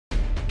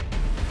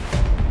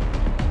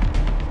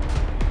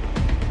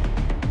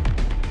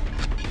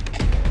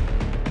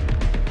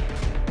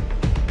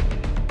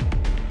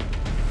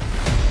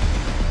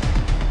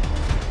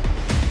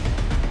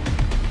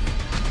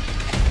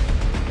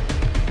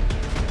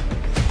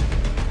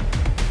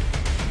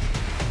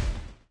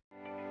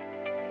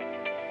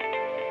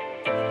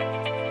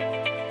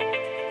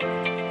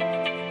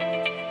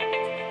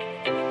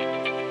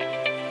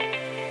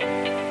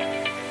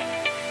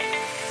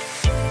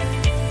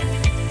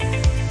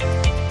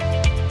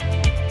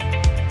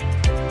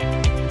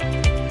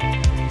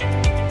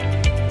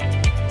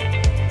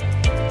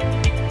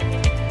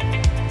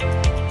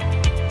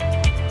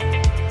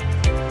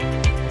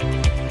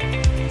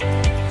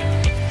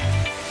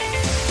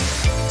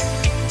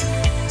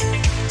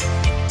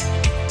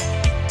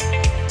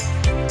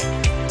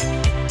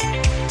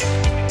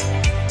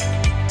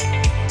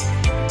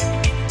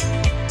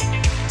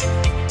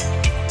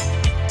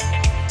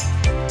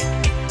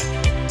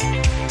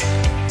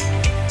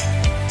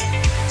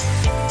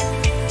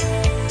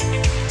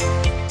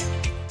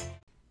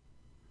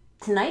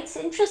tonight's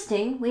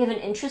interesting. We have an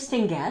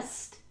interesting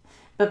guest.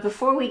 But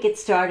before we get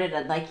started,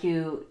 I'd like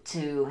you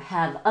to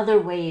have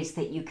other ways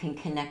that you can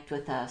connect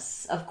with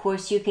us. Of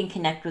course, you can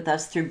connect with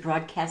us through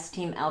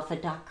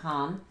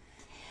broadcastteamalpha.com.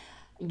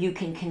 You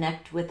can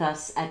connect with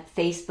us at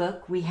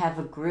Facebook. We have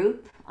a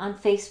group on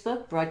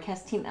Facebook,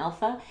 Broadcast Team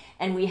Alpha,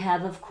 and we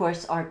have, of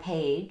course, our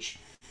page.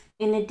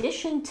 In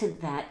addition to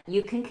that,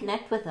 you can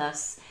connect with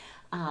us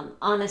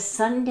on a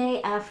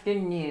Sunday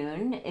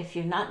afternoon, if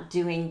you're not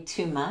doing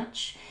too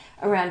much.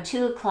 Around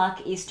 2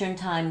 o'clock Eastern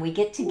Time, we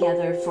get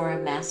together for a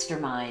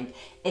mastermind.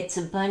 It's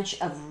a bunch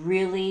of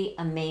really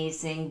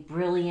amazing,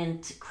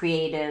 brilliant,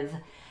 creative,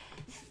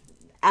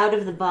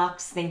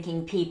 out-of-the-box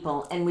thinking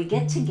people, and we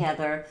get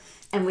together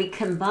and we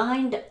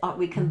combine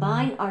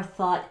our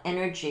thought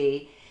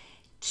energy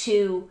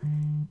to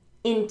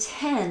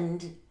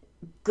intend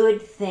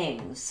good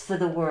things for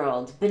the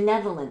world,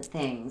 benevolent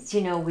things.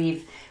 You know,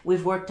 we've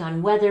worked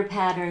on weather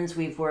patterns,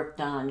 we've worked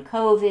on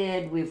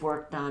COVID, we've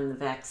worked on the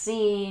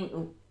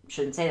vaccine.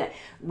 Shouldn't say that.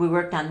 We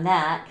worked on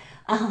that.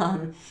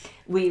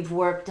 We've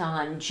worked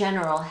on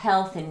general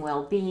health and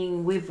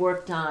well-being. We've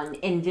worked on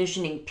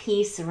envisioning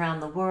peace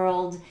around the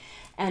world.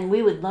 And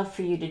we would love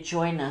for you to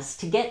join us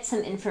to get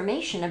some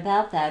information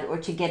about that, or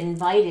to get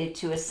invited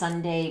to a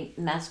Sunday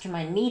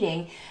mastermind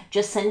meeting.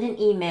 Just send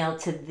an email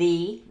to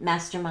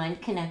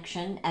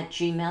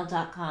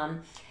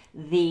themastermindconnection@gmail.com.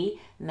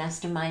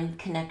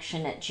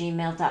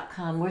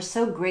 themastermindconnection@gmail.com. We're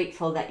so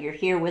grateful that you're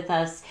here with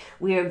us.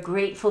 We are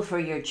grateful for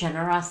your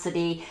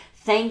generosity.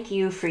 Thank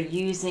you for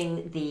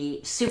using the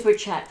super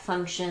chat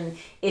function.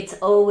 It's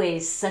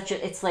always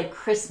it's like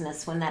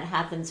Christmas when that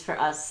happens for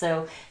us.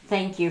 So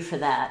thank you for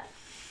that.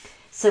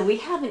 So we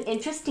have an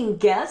interesting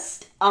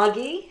guest,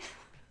 Augie.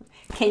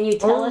 Can you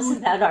tell us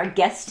about our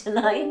guest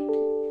tonight?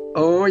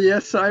 Oh,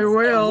 yes, I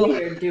will.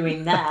 We're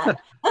doing that.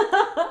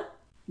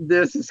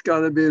 This is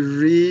going to be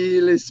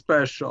really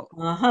special.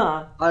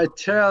 Uh-huh. I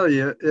tell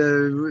you,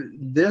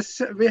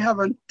 this we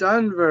haven't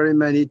done very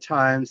many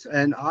times,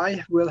 and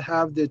I will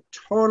have the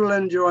total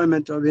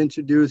enjoyment of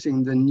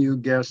introducing the new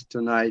guest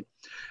tonight.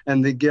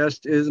 And the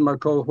guest is my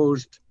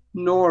co-host,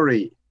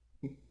 Nori.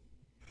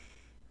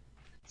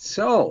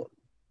 So,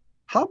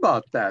 how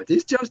about that?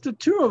 It's just the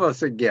two of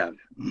us again.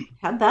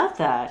 How about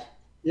that?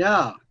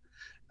 Yeah.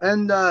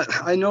 And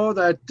I know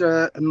that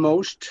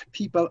most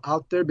people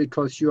out there,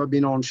 because you have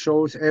been on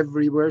shows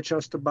everywhere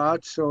just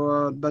about,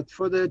 so but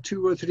for the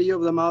 2 or 3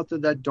 of them out there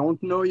that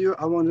don't know you,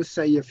 I want to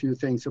say a few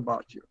things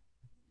about you.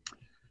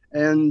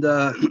 And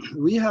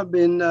we have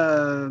been,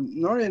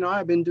 Nori and I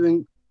have been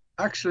doing,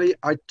 actually,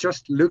 I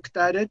just looked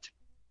at it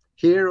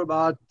here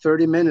about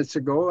 30 minutes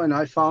ago, and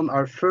I found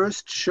our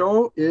first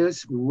show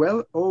is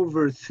well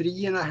over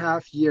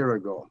 3.5 years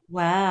ago.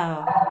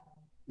 Wow.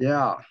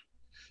 Yeah.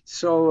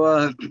 So,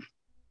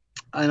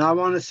 and I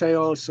want to say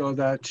also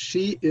that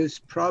she is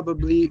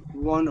probably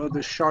one of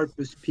the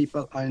sharpest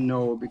people I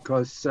know,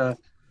 because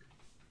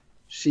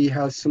she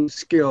has some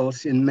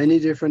skills in many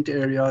different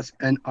areas,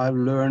 and I've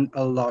learned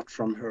a lot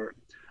from her.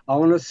 I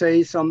want to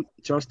say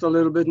just a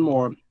little bit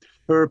more.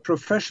 Her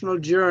professional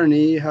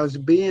journey has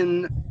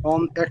been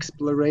on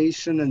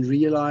exploration and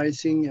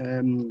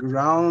realizing,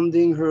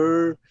 grounding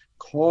her,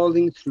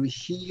 calling through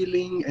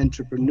healing,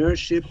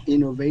 entrepreneurship,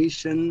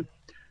 innovation,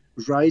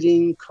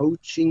 writing,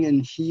 coaching,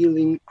 and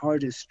healing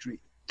artistry.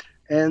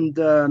 And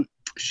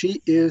she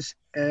is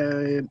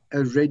a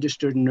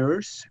registered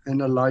nurse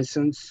and a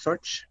licensed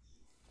such.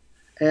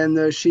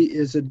 And she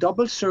is a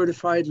double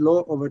certified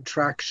law of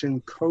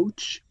attraction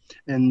coach.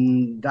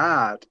 And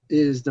that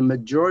is the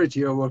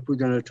majority of what we're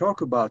going to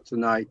talk about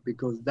tonight,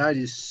 because that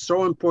is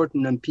so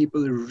important, and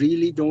people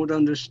really don't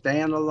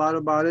understand a lot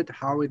about it,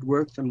 how it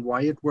works and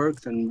why it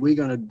works. And we're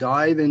going to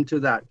dive into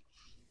that.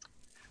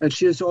 And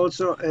she is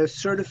also a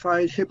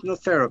certified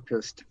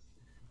hypnotherapist.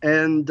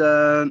 And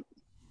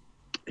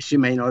she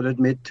may not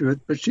admit to it,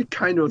 but she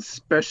kind of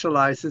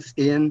specializes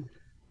in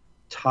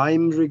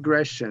time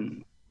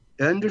regression.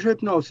 Under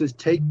hypnosis,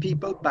 take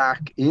people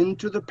back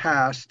into the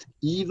past,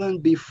 even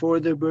before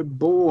they were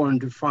born,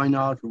 to find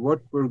out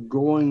what were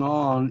going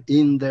on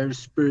in their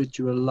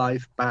spiritual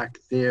life back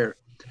there.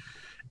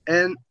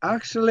 And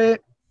actually,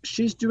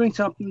 she's doing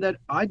something that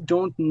I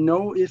don't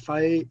know if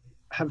I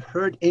have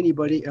heard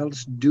anybody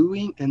else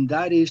doing, and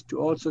that is to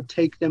also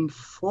take them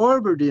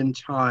forward in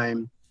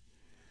time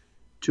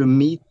to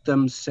meet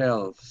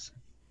themselves.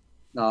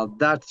 Now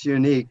that's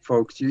unique,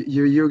 folks.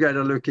 You got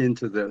to look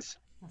into this.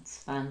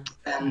 That's fun.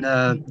 And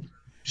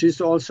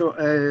she's also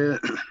a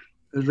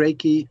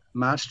Reiki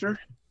master,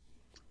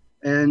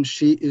 and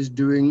she is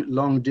doing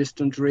long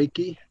distance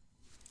Reiki.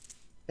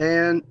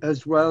 And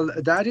as well,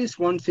 that is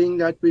one thing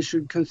that we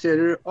should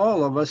consider,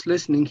 all of us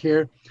listening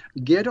here.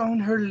 Get on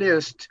her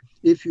list.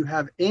 If you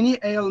have any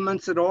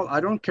ailments at all, I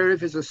don't care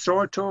if it's a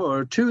sore toe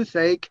or a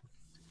toothache,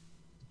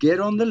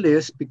 get on the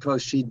list,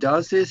 because she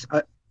does this.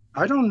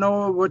 I don't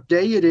know what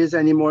day it is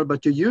anymore,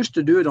 but you used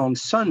to do it on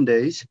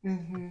Sundays.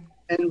 Mm-hmm.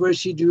 And where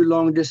she do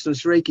long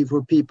distance Reiki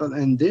for people.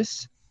 And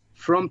this,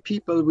 from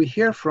people we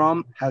hear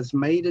from, has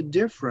made a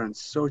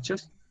difference. So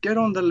just get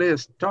on the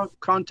list.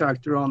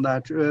 Contact her on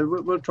that.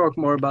 We'll talk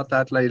more about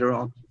that later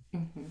on.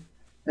 Mm-hmm.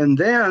 And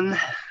then,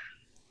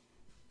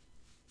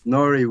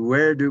 Nori,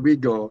 where do we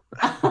go?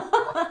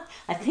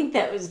 I think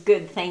that was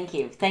good. Thank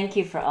you. Thank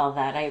you for all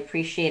that. I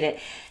appreciate it.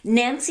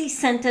 Nancy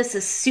sent us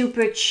a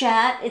super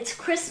chat. It's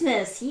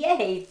Christmas.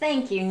 Yay.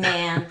 Thank you,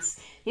 Nance.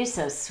 You're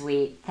so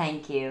sweet.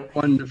 Thank you.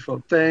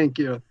 Wonderful. Thank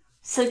you.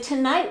 So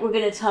tonight we're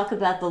going to talk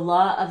about the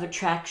law of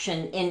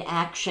attraction in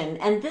action.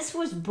 And this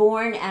was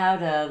born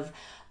out of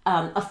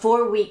a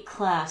 4-week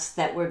class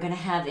that we're going to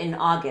have in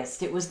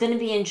August. It was going to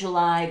be in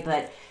July,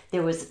 but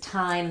there was a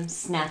time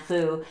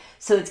snafu.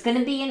 So it's going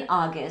to be in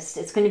August.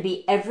 It's going to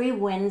be every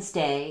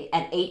Wednesday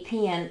at 8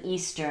 p.m.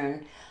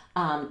 Eastern,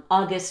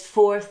 August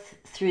 4th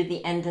through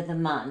the end of the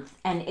month.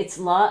 And it's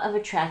law of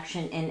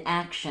attraction in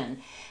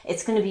action.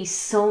 It's going to be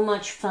so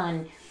much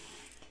fun.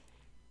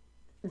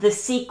 The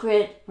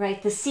Secret,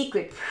 right? The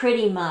Secret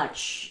pretty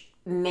much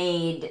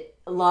made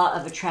law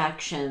of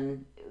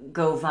attraction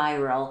go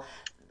viral.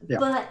 Yeah.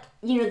 But,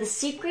 The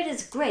Secret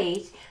is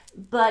great,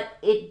 but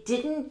it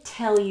didn't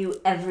tell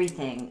you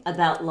everything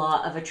about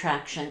law of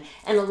attraction.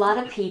 And a lot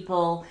of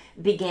people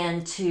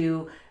began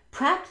to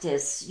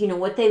practice,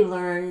 what they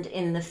learned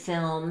in the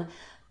film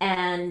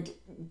and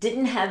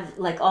didn't have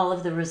like all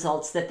of the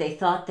results that they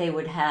thought they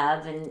would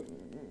have, and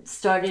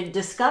started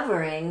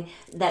discovering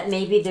that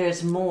maybe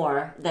there's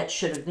more that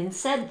should have been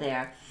said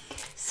there.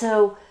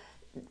 So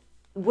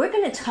we're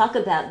going to talk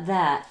about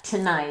that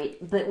tonight,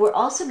 but we're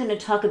also going to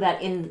talk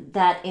about in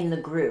the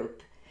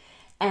group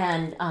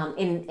and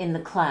in the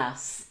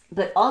class.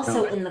 But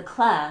also in the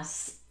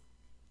class,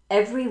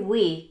 every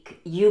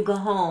week you go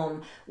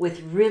home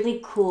with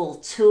really cool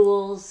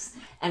tools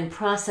and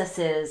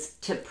processes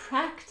to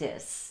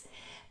practice.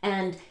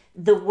 And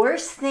the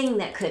worst thing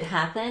that could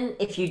happen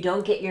if you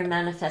don't get your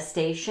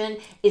manifestation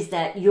is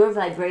that your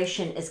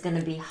vibration is going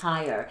to be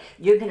higher.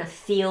 You're going to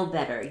feel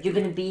better. You're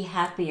going to be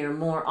happier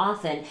more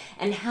often.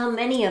 And how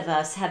many of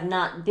us have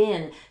not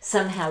been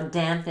somehow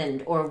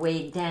dampened or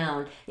weighed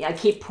down? Yeah, I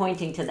keep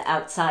pointing to the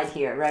outside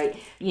here, right?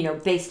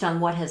 Based on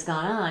what has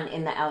gone on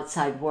in the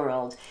outside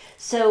world.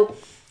 So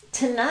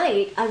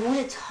tonight I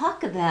want to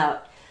talk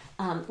about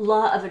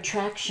law of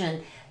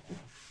attraction.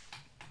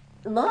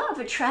 Law of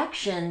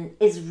attraction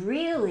is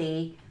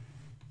really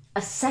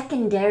a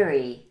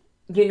secondary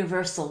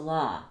universal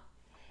law.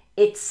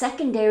 It's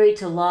secondary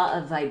to law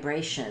of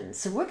vibration.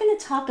 So we're going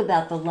to talk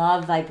about the law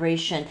of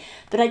vibration,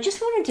 but I just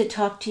wanted to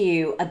talk to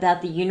you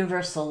about the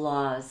universal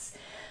laws.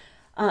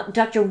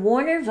 Dr.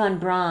 Wernher von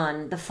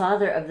Braun, the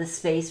father of the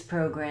space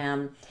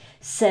program,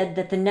 said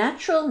that the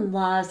natural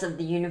laws of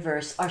the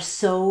universe are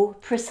so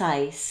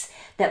precise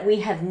that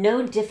we have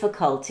no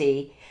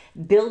difficulty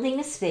building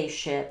a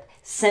spaceship,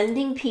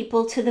 sending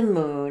people to the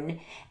moon,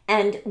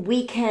 and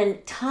we can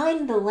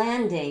time the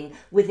landing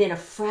within a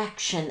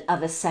fraction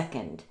of a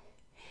second.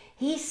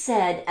 He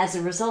said as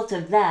a result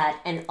of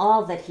that and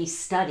all that he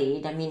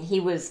studied, he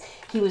was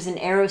an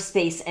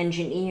aerospace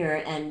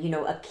engineer and,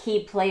 a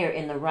key player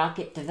in the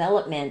rocket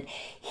development.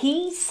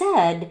 He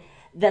said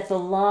that the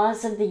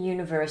laws of the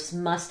universe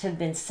must have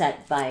been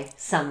set by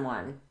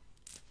someone.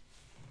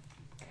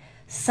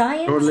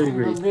 Science and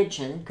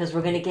religion, because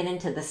we're going to get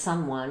into the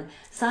someone,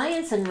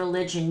 science and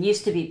religion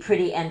used to be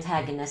pretty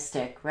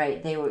antagonistic,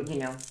 right? They were,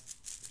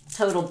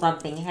 total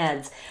bumping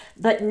heads.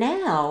 But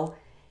now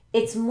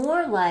it's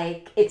more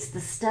like it's the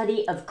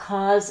study of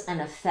cause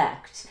and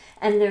effect.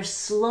 And they're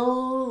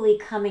slowly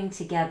coming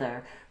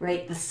together,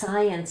 right? The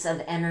science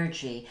of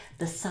energy,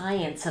 the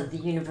science of the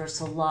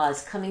universal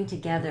laws coming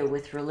together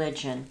with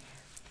religion.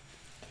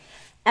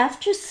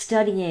 After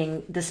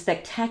studying the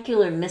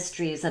spectacular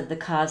mysteries of the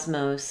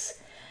cosmos,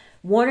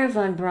 Wernher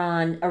von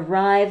Braun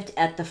arrived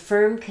at the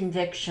firm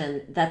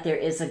conviction that there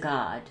is a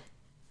God.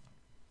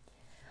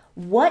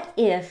 What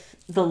if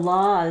the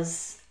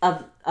laws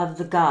of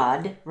the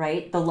God,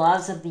 right, the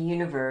laws of the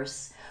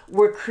universe,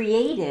 were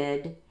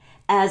created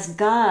as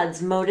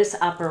God's modus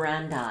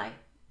operandi?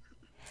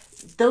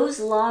 Those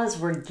laws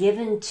were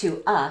given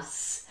to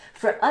us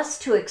for us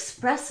to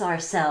express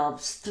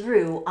ourselves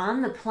through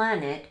on the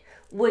planet,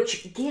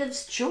 which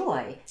gives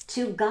joy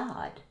to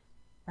God,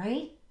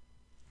 right?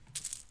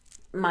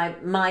 My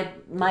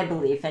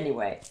belief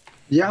anyway.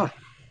 Yeah.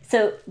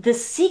 So The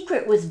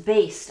Secret was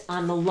based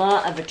on the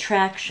law of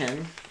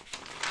attraction.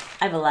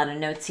 I have a lot of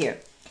notes here.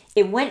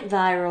 It went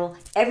viral.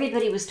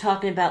 Everybody was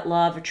talking about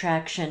law of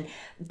attraction,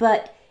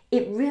 but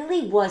it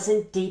really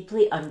wasn't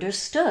deeply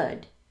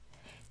understood.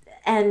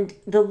 And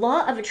the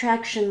law of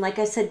attraction, like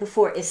I said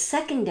before, is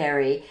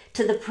secondary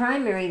to the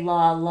primary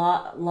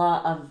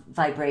law of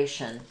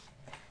vibration.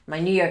 My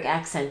New York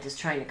accent is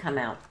trying to come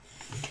out.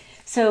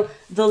 So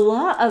the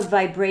law of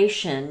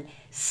vibration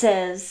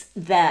says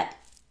that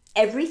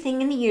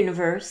everything in the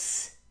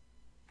universe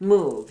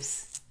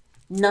moves.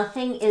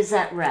 Nothing is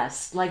at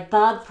rest. Like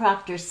Bob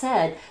Proctor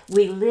said,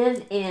 we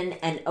live in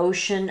an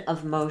ocean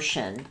of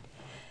motion.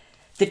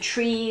 The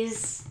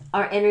trees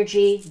are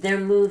energy, they're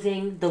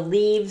moving, the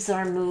leaves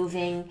are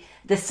moving,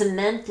 the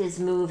cement is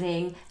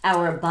moving,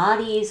 our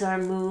bodies are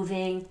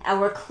moving,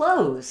 our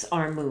clothes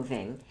are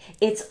moving.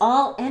 It's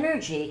all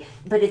energy,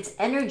 but it's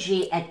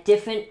energy at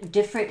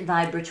different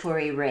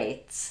vibratory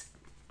rates.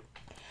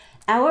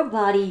 Our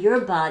body,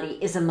 your body,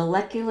 is a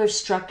molecular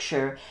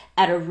structure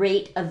at a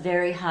rate of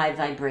very high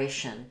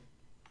vibration.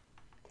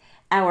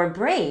 Our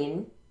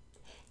brain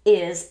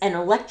is an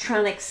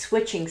electronic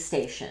switching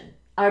station.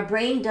 Our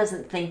brain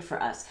doesn't think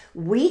for us.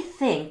 We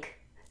think,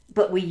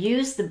 but we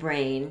use the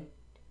brain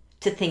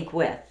to think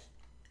with.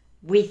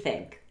 We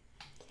think.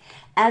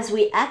 As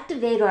we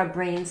activate our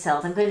brain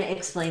cells, I'm going to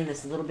explain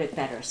this a little bit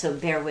better, so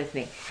bear with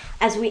me.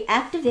 As we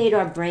activate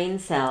our brain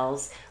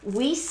cells,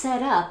 we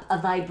set up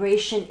a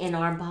vibration in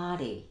our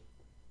body,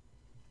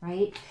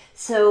 right?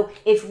 So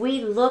if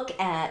we look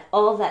at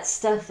all that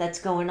stuff that's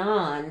going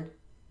on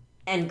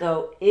and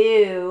go,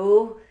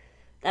 ew,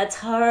 that's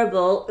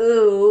horrible,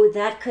 ooh,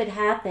 that could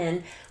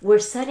happen, we're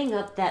setting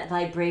up that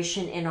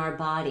vibration in our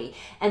body.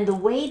 And the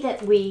way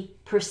that we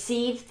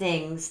perceive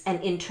things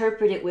and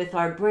interpret it with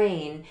our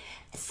brain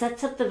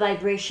sets up the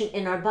vibration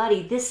in our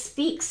body. This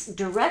speaks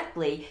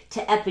directly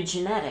to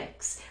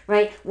epigenetics,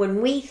 right?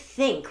 When we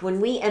think, when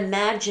we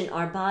imagine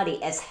our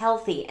body as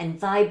healthy and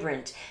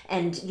vibrant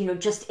and,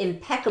 just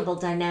impeccable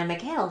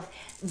dynamic health,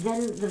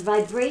 then the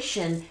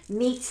vibration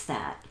meets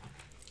that.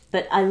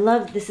 But I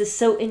love, this is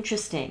so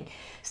interesting.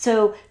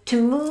 So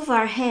to move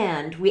our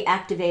hand, we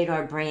activate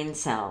our brain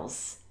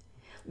cells.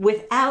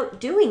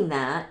 Without doing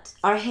that,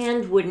 our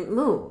hand wouldn't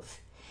move.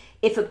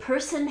 If a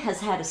person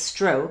has had a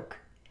stroke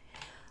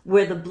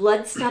where the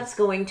blood stops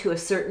going to a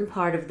certain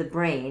part of the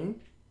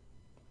brain,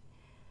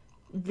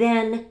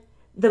 then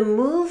the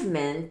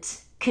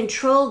movement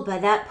controlled by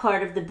that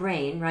part of the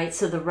brain, right?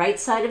 So the right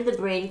side of the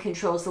brain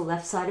controls the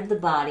left side of the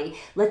body.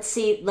 Let's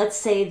say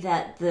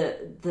that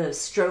the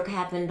stroke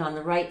happened on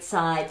the right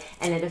side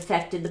and it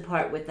affected the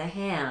part with the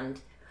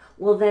hand.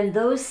 Well, then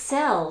those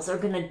cells are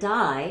going to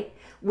die.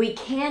 We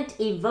can't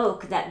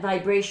evoke that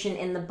vibration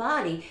in the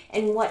body.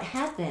 And what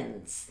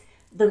happens?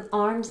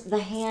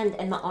 The hand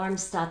and the arm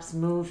stops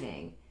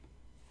moving.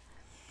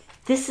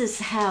 This is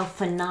how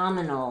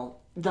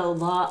phenomenal the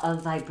law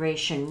of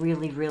vibration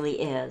really,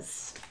 really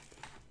is.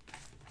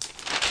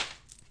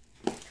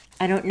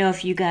 I don't know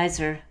if you guys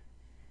are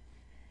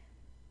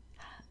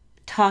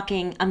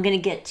talking. I'm going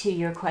to get to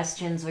your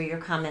questions or your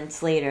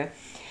comments later.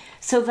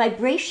 So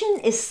vibration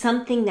is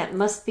something that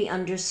must be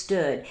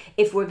understood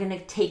if we're going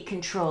to take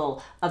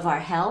control of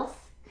our health,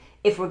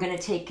 if we're going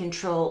to take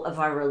control of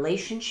our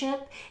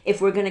relationship, if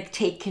we're going to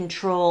take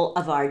control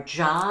of our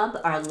job,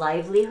 our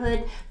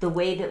livelihood, the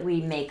way that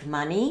we make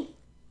money.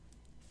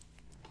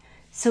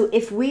 So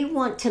if we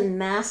want to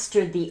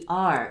master the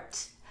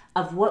art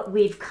of what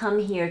we've come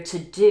here to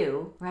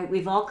do, right?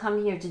 We've all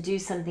come here to do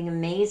something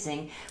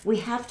amazing. We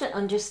have to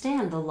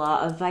understand the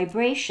law of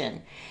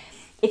vibration.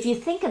 If you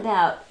think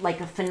about like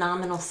a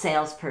phenomenal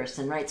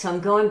salesperson, right? So I'm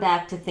going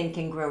back to Think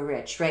and Grow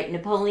Rich, right?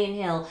 Napoleon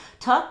Hill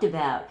talked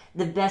about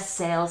the best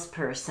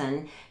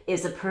salesperson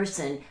is a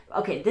person,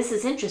 okay, this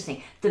is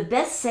interesting. The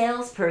best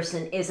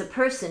salesperson is a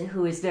person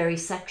who is very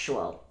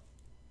sexual.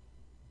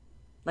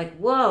 Like,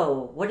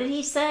 whoa, what did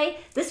he say?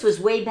 This was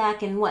way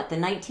back in what, the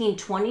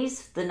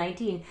 1920s, the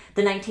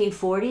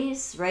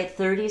 1940s, right?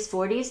 30s,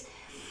 40s.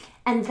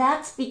 And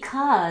that's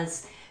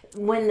because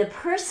when the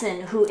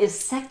person who is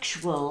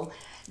sexual,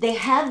 they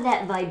have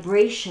that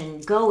vibration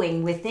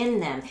going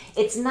within them.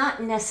 It's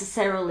not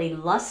necessarily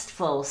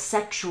lustful,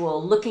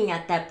 sexual, looking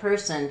at that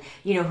person,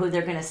 who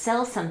they're going to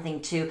sell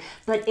something to,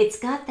 but it's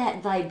got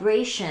that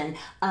vibration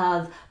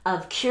of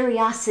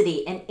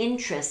curiosity and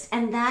interest,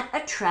 and that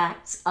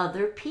attracts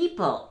other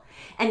people.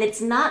 And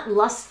it's not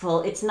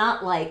lustful. It's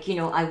not like,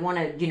 I want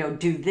to,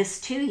 do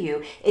this to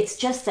you. It's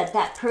just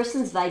that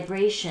person's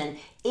vibration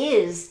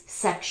is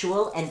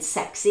sexual and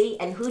sexy.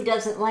 And who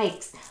doesn't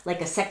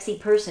like a sexy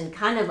person,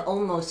 kind of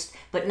almost,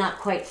 but not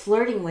quite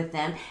flirting with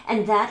them.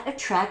 And that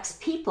attracts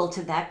people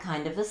to that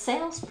kind of a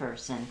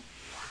salesperson.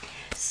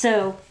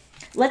 So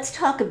let's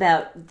talk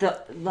about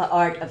the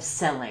art of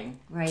selling,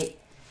 right?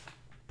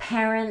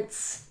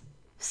 Parents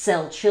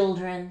sell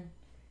children.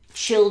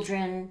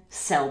 Children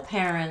sell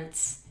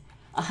parents.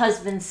 A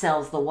husband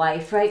sells the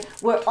wife, right?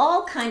 We're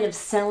all kind of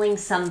selling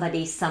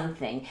somebody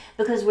something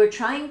because we're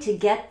trying to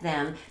get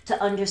them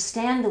to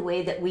understand the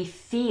way that we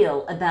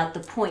feel about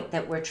the point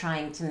that we're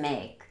trying to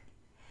make.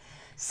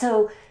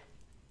 So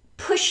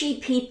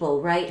pushy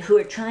people, right, who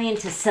are trying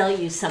to sell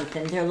you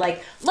something, they're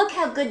like, look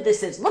how good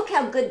this is. Look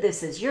how good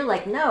this is. You're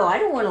like, no, I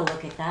don't want to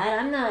look at that.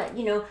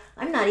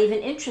 I'm not even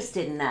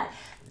interested in that.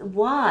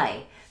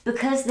 Why?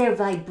 Because their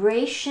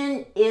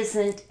vibration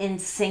isn't in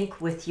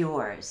sync with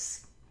yours.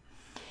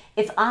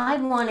 If I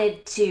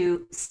wanted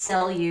to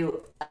sell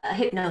you a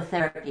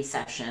hypnotherapy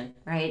session,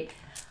 right,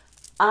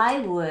 I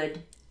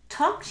would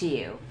talk to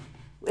you.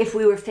 If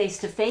we were face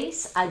to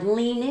face, I'd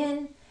lean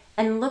in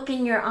and look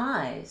in your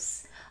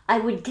eyes. I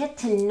would get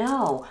to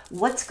know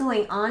what's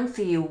going on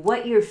for you,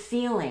 what you're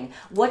feeling,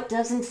 what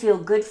doesn't feel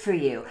good for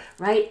you,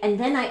 right? And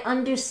then I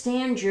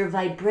understand your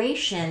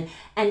vibration.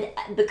 And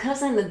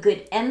because I'm a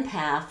good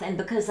empath and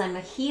because I'm a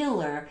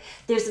healer,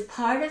 there's a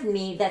part of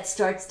me that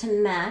starts to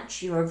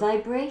match your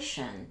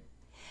vibration.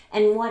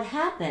 And what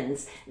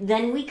happens?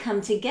 Then we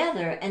come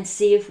together and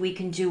see if we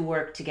can do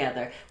work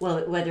together.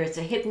 Well, whether it's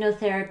a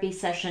hypnotherapy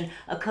session,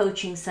 a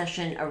coaching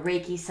session, a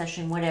Reiki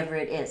session, whatever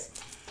it is.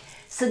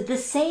 So the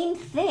same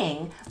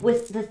thing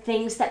with the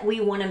things that we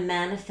want to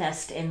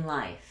manifest in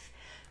life.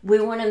 We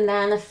want to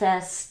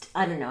manifest,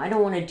 I don't know, I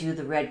don't want to do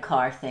the red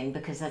car thing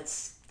because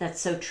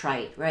that's so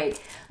trite, right?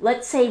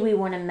 Let's say we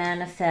want to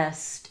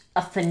manifest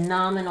a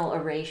phenomenal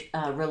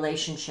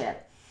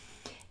relationship.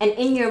 And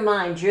in your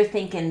mind, you're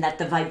thinking that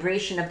the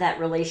vibration of that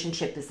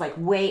relationship is like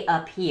way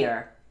up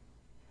here.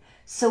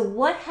 So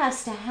what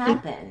has to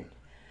happen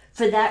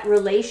for that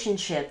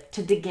relationship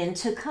to begin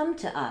to come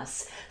to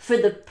us? For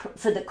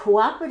the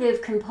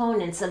cooperative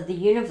components of the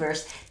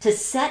universe to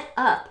set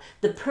up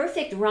the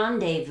perfect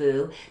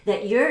rendezvous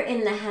that you're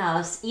in the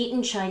house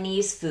eating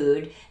Chinese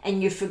food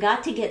and you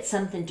forgot to get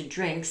something to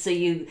drink. So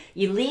you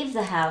leave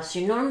the house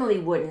you normally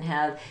wouldn't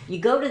have. You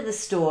go to the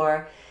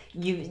store.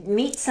 You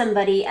meet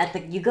somebody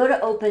you go to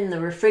open the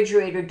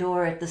refrigerator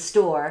door at the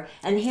store,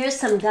 and here's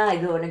some guy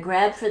going to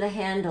grab for the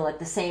handle at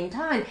the same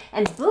time,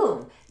 and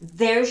boom,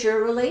 there's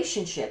your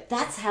relationship.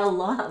 That's how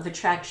law of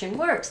attraction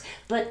works,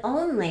 but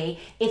only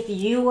if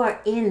you are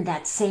in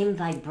that same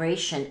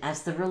vibration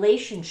as the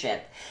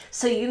relationship.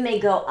 So you may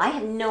go, I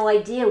have no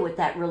idea what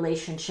that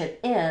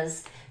relationship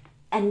is,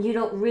 and you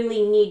don't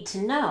really need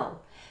to know.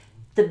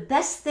 The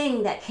best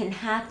thing that can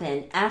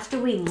happen after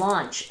we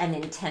launch an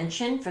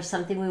intention for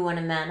something we want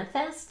to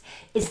manifest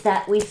is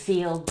that we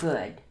feel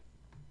good.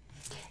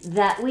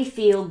 That we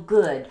feel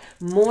good.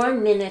 More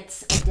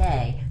minutes a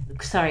day.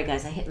 Sorry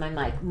guys, I hit my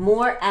mic.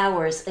 More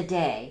hours a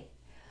day.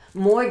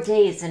 More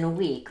days in a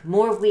week.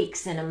 More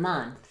weeks in a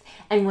month.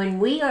 And when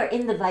we are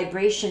in the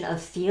vibration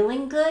of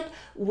feeling good,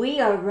 we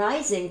are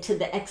rising to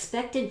the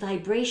expected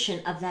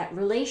vibration of that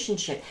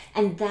relationship.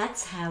 And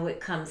that's how it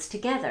comes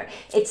together.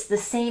 It's the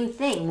same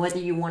thing, whether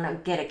you want to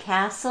get a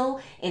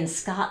castle in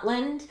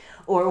Scotland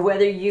or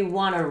whether you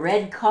want a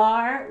red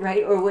car,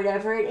 right? Or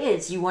whatever it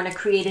is. You want to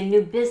create a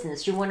new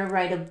business. You want to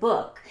write a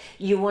book.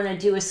 You want to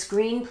do a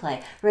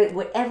screenplay, right?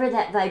 Whatever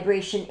that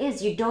vibration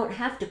is, you don't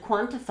have to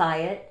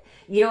quantify it.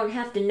 You don't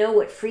have to know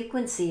what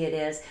frequency it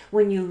is.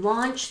 When you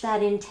launch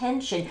that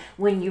intention,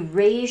 when you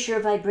raise your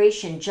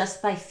vibration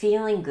just by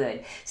feeling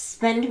good,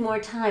 spend more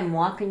time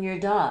walking your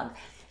dog,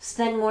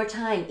 spend more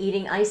time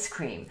eating ice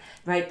cream,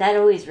 right? That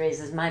always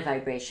raises my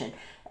vibration.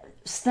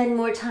 Spend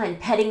more time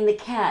petting the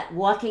cat,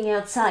 walking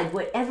outside,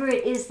 whatever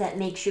it is that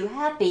makes you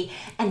happy,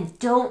 and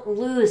don't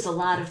lose a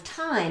lot of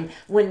time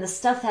when the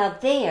stuff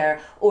out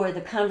there or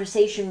the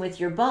conversation with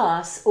your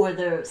boss or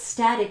the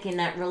static in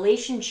that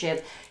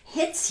relationship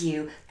hits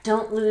you.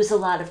 Don't lose a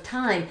lot of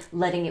time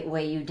letting it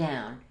weigh you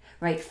down,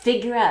 right?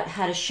 Figure out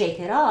how to shake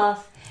it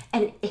off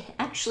and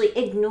actually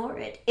ignore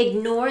it.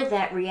 Ignore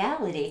that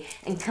reality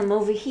and come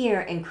over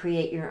here and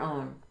create your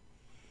own.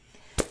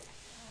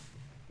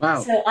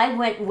 Wow. So I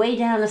went way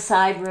down a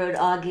side road,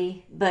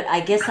 Augie, but I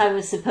guess I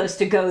was supposed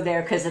to go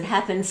there because it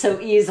happened so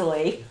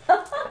easily.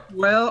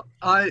 Well,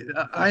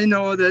 I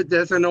know that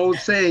there's an old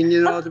saying,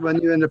 that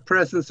when you're in the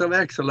presence of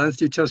excellence,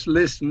 you just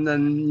listen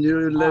and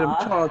you let them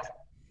talk.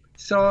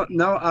 So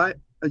now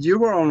you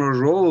were on a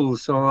roll,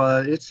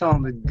 so it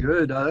sounded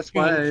good. That's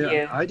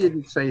why I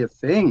didn't say a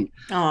thing.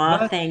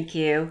 Aw, thank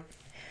you.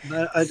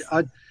 But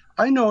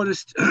I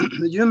noticed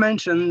you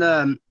mentioned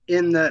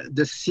in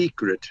The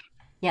Secret.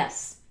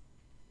 Yes.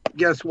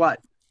 Guess what?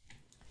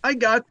 I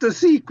got The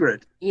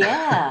Secret.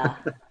 Yeah.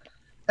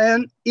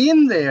 And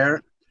in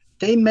there,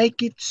 they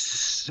make it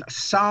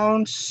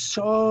sound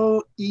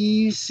so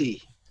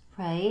easy.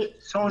 Right.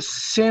 So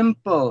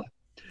simple.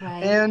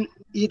 Right. And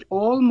it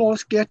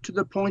almost get to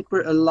the point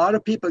where a lot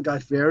of people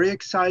got very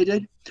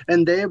excited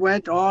and they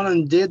went on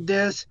and did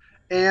this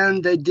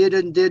and they did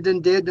and they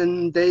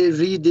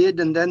redid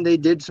and then they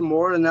did some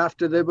more, and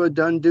after they were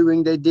done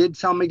doing, they did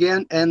some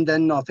again, and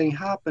then nothing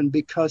happened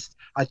because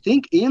I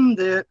think in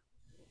The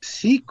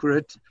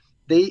Secret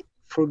they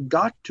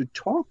forgot to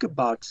talk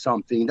about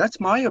something. That's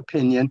my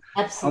opinion.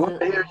 Absolutely. I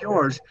want to hear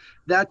yours.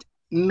 That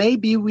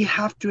maybe we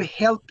have to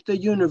help the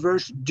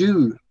universe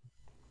do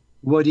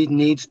what it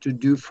needs to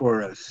do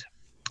for us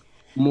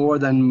more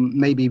than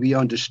maybe we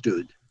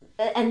understood.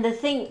 And the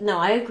thing, no,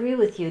 I agree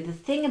with you. The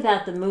thing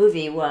about the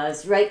movie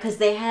was, right, because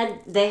they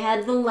had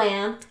the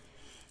lamp,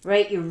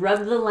 right? You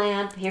rub the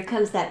lamp, here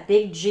comes that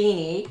big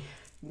genie,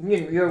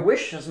 your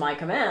wish is my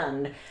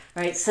command,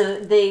 right? So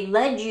they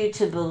led you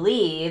to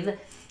believe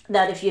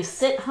that if you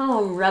sit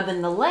home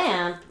rubbing the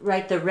lamp,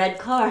 right, the red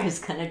car is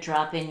going to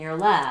drop in your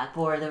lap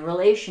or the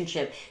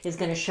relationship is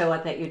going to show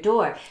up at your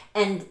door.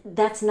 And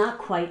that's not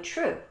quite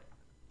true,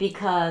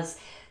 because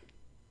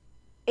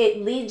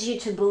it leads you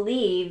to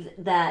believe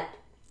that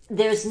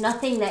there's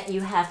nothing that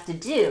you have to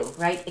do,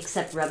 right,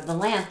 except rub the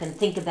lamp and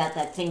think about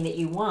that thing that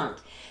you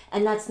want.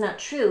 And that's not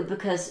true,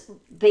 because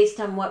based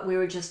on what we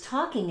were just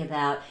talking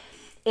about,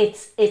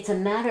 it's a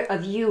matter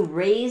of you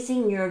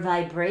raising your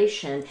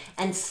vibration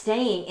and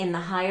staying in the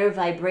higher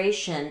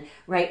vibration,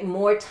 right?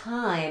 More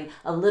time,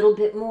 a little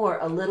bit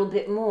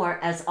more,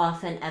 as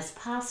often as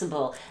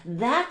possible.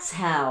 That's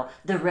how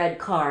the red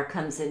car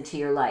comes into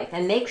your life.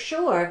 And make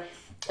sure,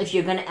 if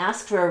you're going to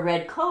ask for a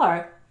red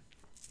car,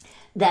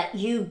 that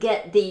you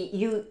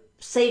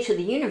say to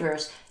the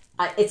universe,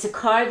 it's a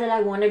car that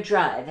I want to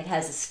drive. It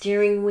has a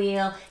steering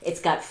wheel.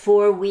 It's got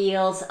 4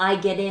 wheels. I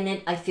get in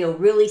it. I feel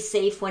really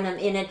safe when I'm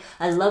in it.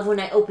 I love when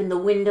I open the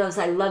windows.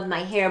 I love my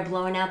hair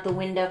blowing out the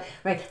window,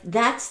 right?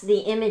 That's the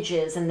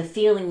images and the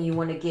feeling you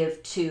want to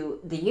give to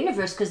the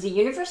universe, because the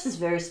universe is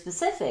very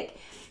specific.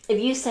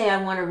 If you say,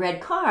 I want a red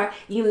car,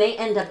 you may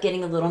end up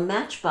getting a little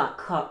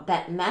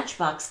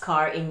matchbox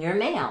car in your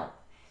mail,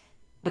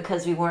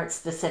 because we weren't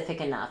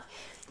specific enough.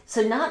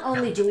 So not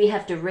only do we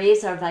have to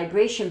raise our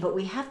vibration, but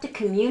we have to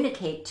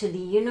communicate to the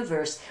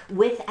universe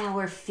with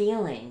our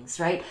feelings,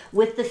 right?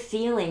 With the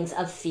feelings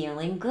of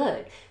feeling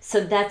good.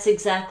 So that's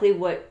exactly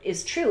what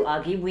is true,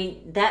 Augie.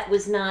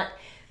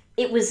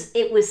 It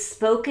was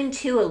spoken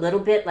to a little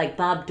bit, like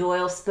Bob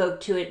Doyle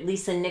spoke to it,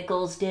 Lisa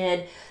Nichols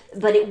did,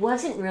 but it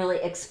wasn't really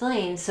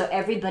explained, so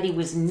everybody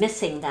was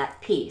missing that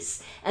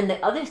piece. And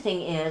the other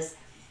thing is,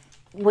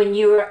 when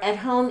you were at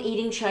home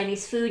eating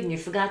Chinese food and you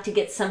forgot to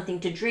get something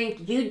to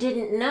drink, you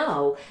didn't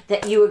know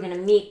that you were going to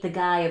meet the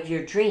guy of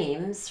your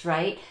dreams,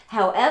 right?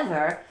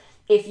 However,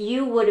 if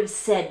you would have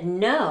said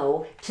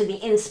no to the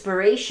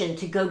inspiration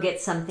to go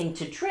get something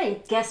to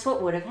drink, guess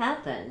what would have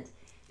happened?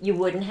 You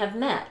wouldn't have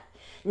met.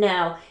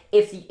 Now,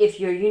 if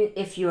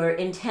your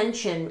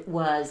intention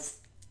was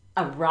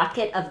a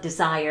rocket of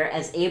desire,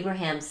 as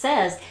Abraham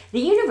says,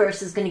 the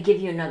universe is going to give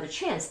you another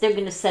chance. They're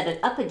going to set it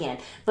up again.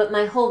 But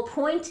my whole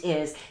point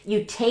is,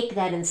 you take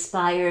that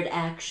inspired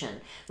action,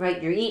 right?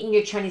 You're eating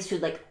your Chinese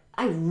food, like,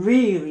 I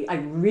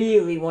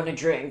really want to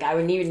drink. I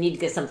would need to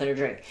get something to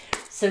drink.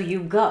 So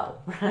you go,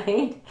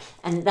 right?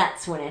 And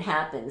that's when it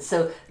happens.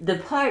 So the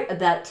part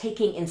about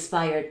taking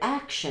inspired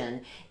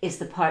action is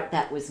the part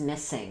that was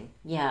missing.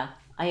 Yeah,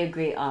 I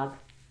agree, Og.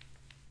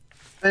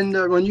 And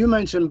when you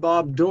mentioned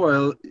Bob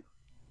Doyle,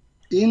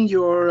 in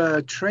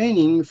your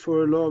training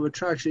for law of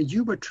attraction,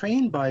 you were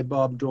trained by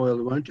Bob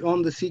Doyle, weren't you,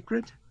 on The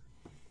Secret?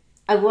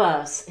 I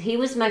was. He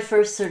was my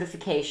first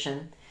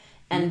certification.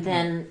 And Mm-hmm.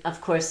 then,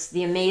 of course,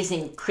 the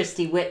amazing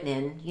Christy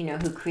Whitman,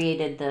 who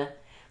created the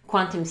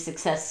Quantum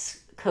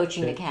Success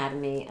Coaching Yeah.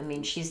 Academy. I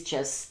mean, she's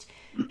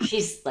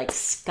like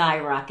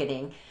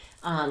skyrocketing.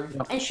 Yeah.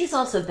 And she's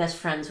also best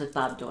friends with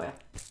Bob Doyle.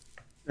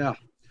 Yeah.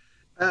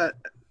 Uh,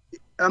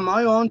 am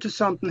I on to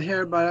something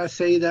here by I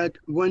say that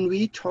when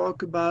we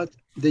talk about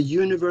the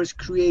universe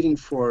creating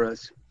for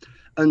us,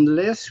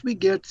 unless we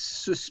get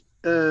specific,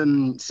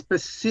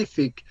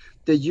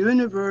 the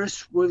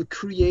universe will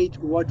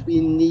create what we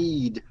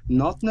need,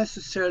 not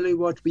necessarily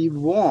what we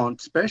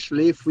want,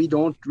 especially if we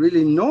don't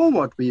really know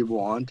what we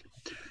want.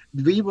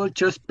 We will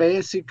just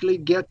basically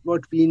get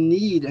what we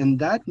need, and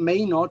that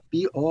may not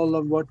be all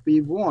of what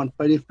we want.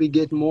 But if we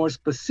get more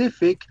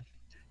specific,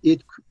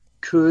 it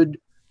could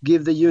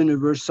give the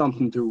universe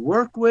something to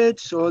work with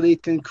so they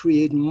can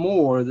create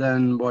more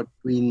than what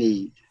we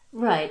need.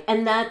 Right.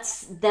 And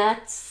that's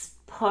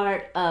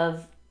part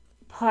of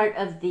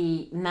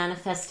the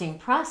manifesting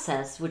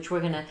process, which we're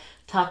going to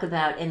talk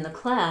about in the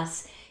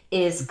class,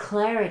 is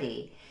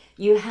clarity.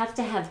 You have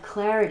to have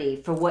clarity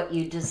for what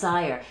you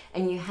desire,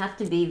 and you have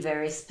to be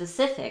very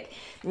specific.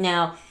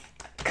 Now,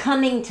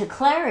 coming to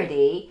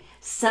clarity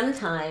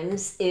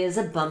sometimes is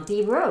a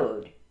bumpy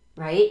road,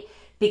 right?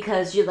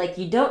 Because you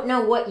don't know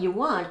what you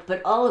want,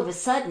 but all of a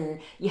sudden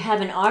you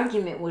have an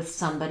argument with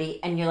somebody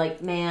and you're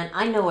like, man,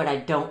 I know what I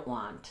don't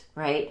want,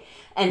 right?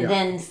 And Yeah.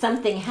 then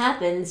something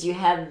happens, you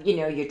have,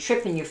 you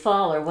trip and you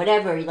fall or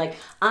whatever. You're like,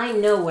 I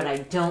know what I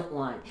don't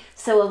want.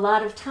 So a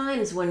lot of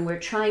times when we're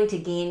trying to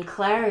gain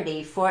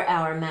clarity for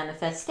our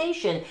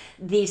manifestation,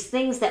 these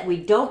things that we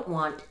don't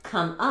want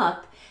come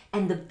up.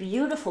 And the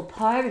beautiful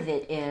part of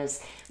it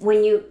is,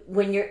 when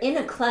you're in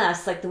a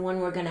class like the one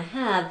we're going to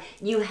have,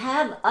 you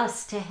have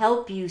us to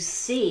help you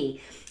see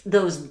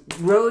those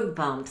road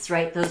bumps,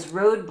 right? Those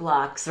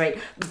roadblocks, right?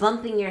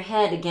 Bumping your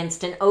head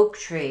against an oak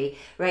tree,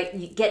 right?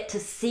 You get to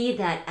see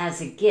that as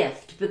a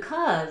gift,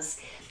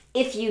 because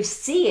if you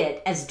see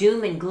it as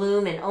doom and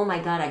gloom and, oh my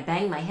God, I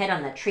banged my head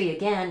on that tree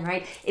again,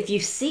 right? If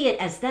you see it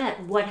as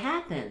that, what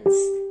happens?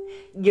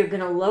 You're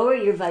going to lower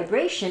your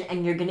vibration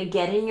and you're going to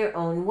get in your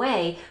own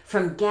way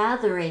from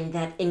gathering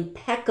that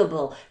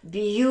impeccable,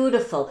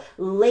 beautiful,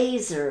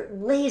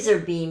 laser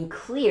beam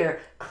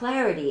clear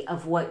clarity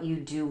of what you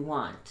do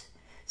want.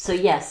 So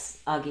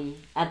yes, Augie,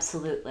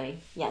 absolutely.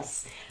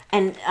 Yes.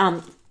 And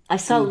I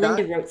saw And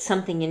Linda that, wrote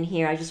something in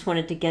here. I just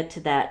wanted to get to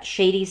that.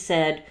 Shady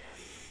said,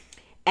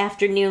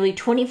 after nearly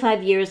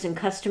 25 years in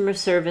customer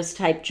service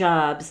type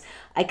jobs,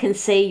 I can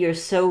say you're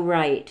so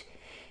right.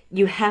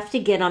 You have to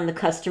get on the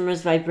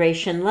customer's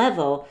vibration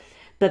level,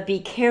 but be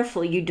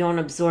careful you don't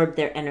absorb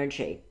their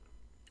energy.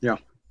 yeah.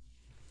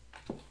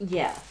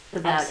 Yeah,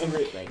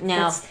 Absolutely.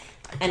 now,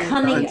 and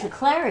coming to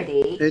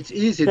clarity, It's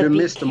easy to but be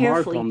miss the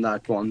mark carefully. on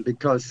that one,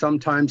 because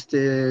sometimes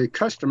the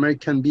customer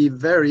can be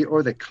very,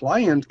 or the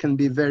client can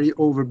be very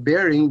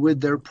overbearing with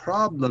their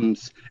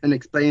problems and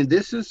explain,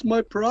 this is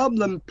my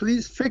problem,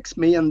 please fix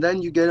me. And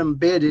then you get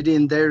embedded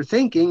in their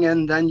thinking,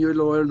 and then you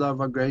lower the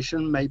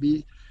vibration,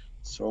 maybe.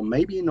 So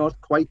maybe not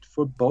quite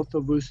for both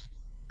of us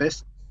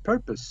best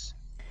purpose.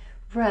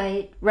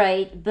 Right,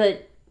 right.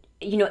 But,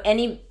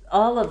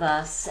 all of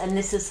us, and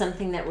this is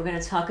something that we're going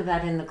to talk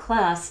about in the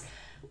class,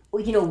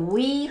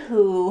 we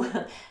who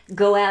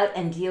go out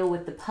and deal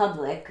with the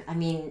public, I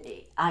mean,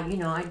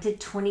 I did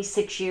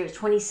 26 years,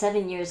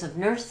 27 years of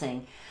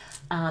nursing.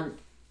 Um,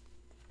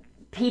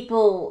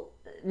 People,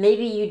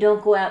 maybe you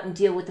don't go out and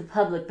deal with the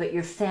public, but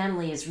your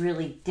family is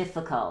really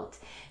difficult.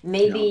 Yeah.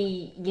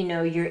 Maybe,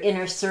 your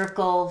inner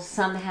circle,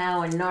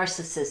 somehow a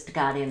narcissist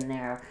got in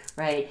there,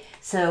 right?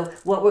 So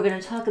what we're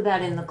going to talk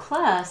about in the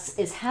class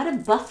is how to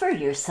buffer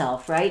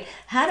yourself, right?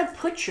 How to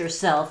put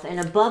yourself in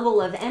a bubble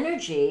of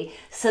energy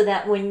so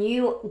that when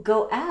you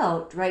go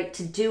out, right,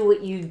 to do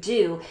what you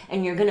do,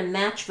 and you're going to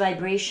match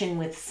vibration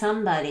with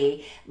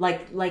somebody,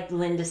 like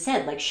Linda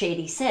said, like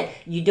Shady said,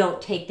 you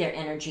don't take their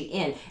energy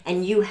in,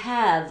 and you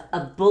have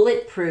a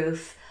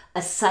bulletproof,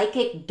 a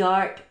psychic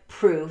dart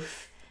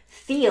proof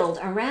field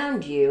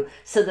around you,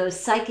 so those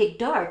psychic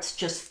darts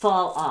just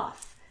fall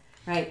off,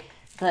 right?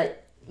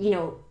 But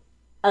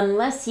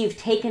unless you've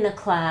taken a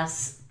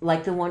class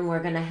like the one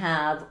we're going to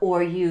have,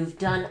 or you've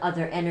done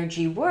other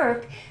energy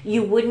work,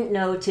 you wouldn't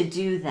know to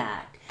do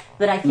that.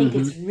 But I think Hmm.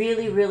 it's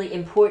really, really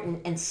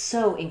important and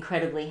so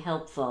incredibly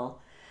helpful,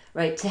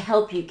 right, to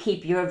help you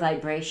keep your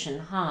vibration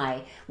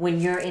high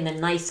when you're in a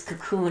nice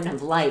cocoon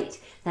of light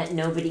that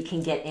nobody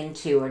can get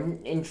into or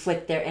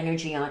inflict their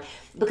energy on,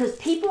 because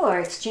people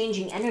are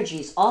exchanging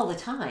energies all the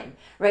time,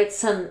 right?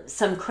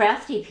 Some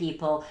crafty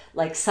people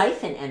like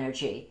siphon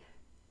energy.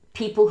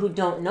 People who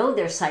don't know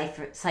they're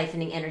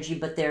siphoning energy,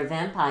 but they're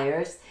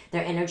vampires,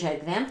 they're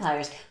energetic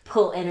vampires,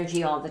 pull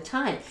energy all the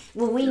time.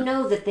 Well, we Yeah.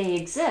 know that they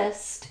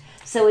exist,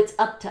 so it's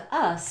up to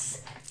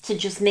us to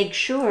just make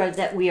sure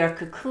that we are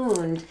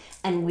cocooned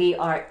and we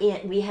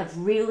have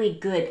really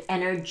good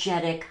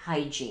energetic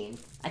hygiene.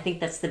 I think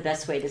that's the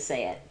best way to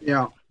say it.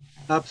 Yeah,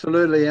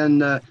 absolutely.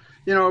 And,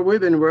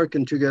 we've been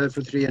working together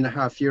for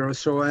 3.5 years or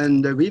so,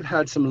 and we've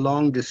had some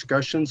long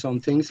discussions on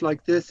things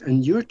like this.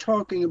 And you're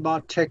talking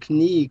about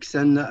techniques,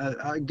 and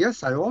I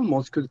guess I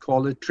almost could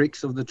call it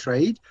tricks of the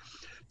trade,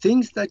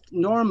 things that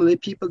normally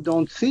people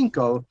don't think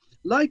of,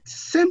 like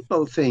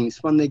simple things.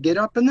 When they get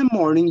up in the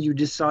morning, you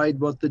decide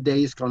what the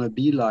day is going to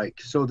be like.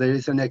 So there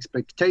is an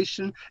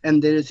expectation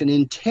and there is an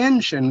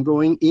intention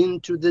going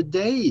into the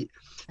day.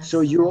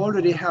 So you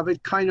already Absolutely. have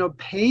it kind of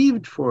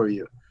paved for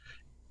you.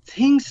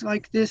 Things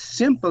like this,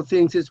 simple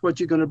things, is what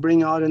you're going to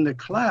bring out in the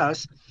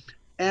class.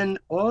 And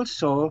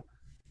also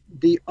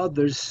the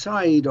other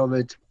side of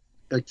it,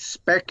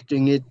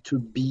 expecting it to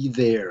be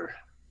there.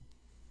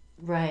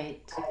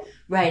 Right.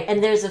 Right.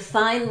 And there's a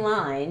fine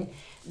line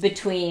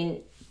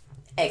between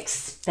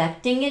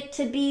expecting it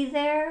to be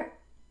there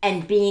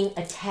and being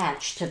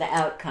attached to the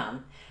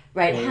outcome.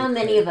 Right? How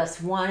many Okay. of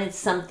us wanted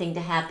something to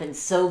happen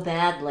so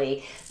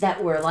badly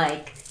that we're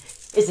like,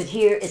 is it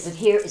here? Is it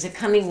here? Is it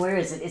coming? Where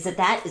is it? Is it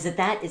that? Is it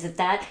that? Is it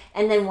that?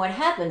 And then what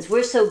happens?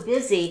 We're so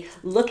busy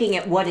looking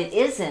at what it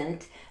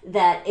isn't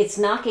that it's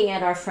knocking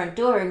at our front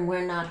door and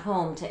we're not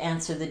home to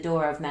answer the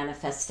door of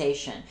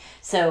manifestation.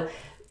 So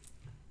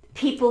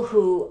people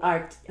who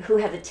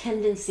have a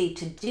tendency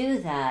to do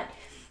that,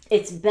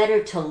 it's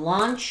better to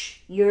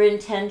launch your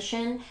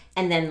intention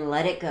and then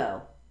let it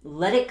go.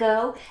 Let it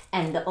go,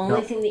 and the only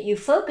Yeah. thing that you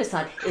focus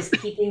on is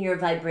keeping your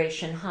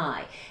vibration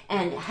high.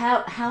 And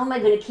how am I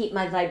going to keep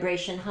my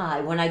vibration high?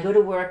 When I go to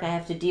work, I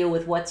have to deal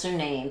with what's her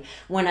name.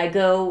 When I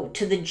go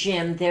to the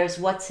gym, there's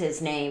what's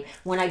his name.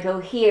 When I go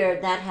here,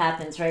 that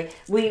happens, right?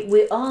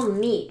 We all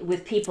meet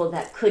with people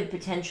that could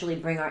potentially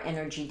bring our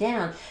energy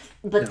down.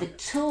 But Yeah. the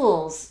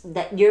tools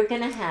that you're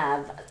going to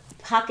have,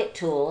 pocket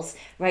tools,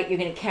 right? You're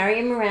going to carry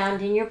them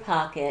around in your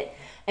pocket.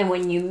 And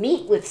when you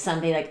meet with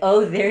somebody, like,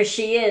 oh, there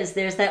she is,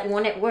 there's that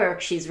one at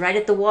work, she's right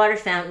at the water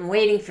fountain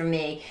waiting for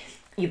me.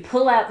 You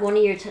pull out one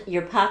of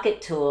your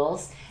pocket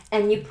tools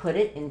and you put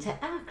it into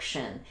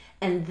action.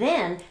 And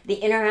then the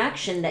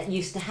interaction that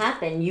used to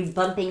happen, you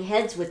bumping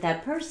heads with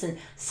that person,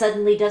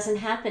 suddenly doesn't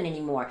happen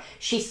anymore.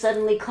 She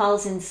suddenly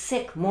calls in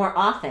sick more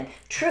often.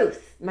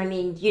 Truth. I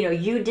mean,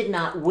 you did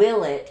not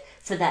will it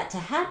for that to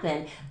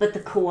happen, but the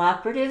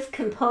cooperative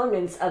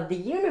components of the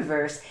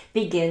universe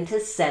begin to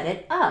set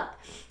it up.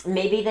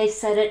 Maybe they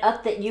set it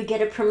up that you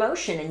get a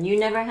promotion and you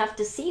never have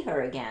to see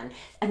her again.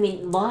 I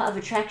mean, law of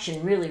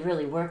attraction really,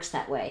 really works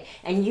that way.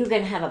 And you're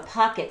going to have a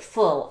pocket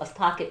full of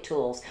pocket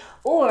tools.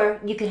 Or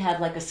you could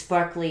have like a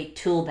sparkly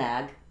tool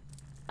bag.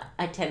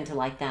 I tend to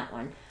like that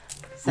one.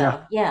 Yeah.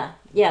 So,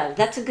 yeah,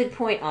 that's a good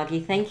point,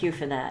 Augie. Thank you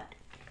for that.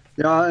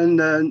 Yeah, and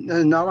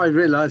now I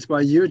realize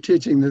why you're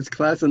teaching this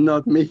class and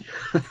not me.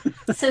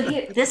 So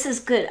here, this is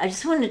good. I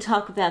just wanted to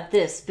talk about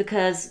this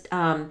because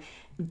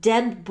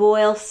Deb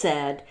Boyle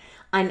said,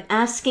 I'm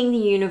asking the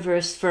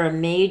universe for a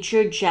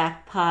major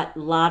jackpot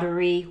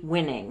lottery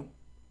winning.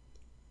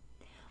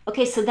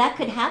 Okay, so that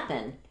could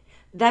happen.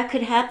 That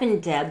could happen,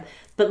 Deb.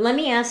 But let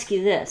me ask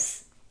you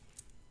this.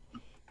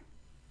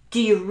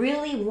 Do you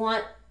really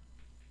want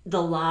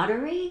the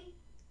lottery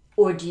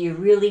or do you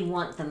really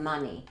want the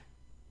money?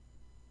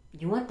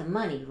 You want the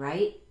money,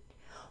 right?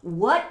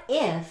 What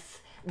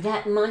if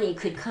that money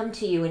could come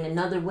to you in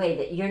another way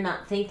that you're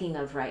not thinking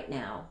of right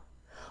now?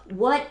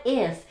 What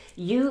if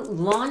you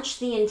launch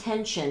the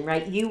intention,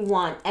 right? You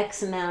want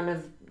X amount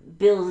of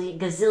billion,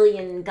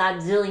 gazillion,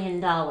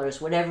 godzillion dollars,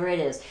 whatever it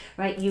is,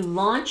 right? You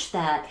launch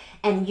that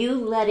and you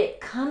let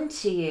it come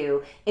to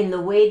you in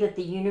the way that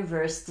the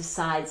universe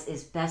decides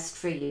is best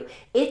for you.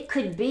 It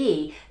could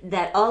be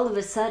that all of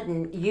a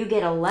sudden you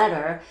get a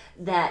letter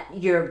that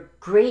your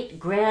great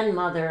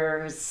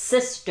grandmother's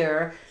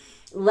sister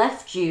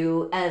left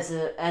you as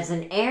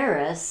an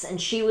heiress, and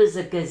she was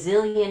a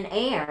gazillion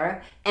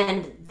heir,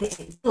 and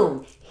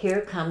boom, here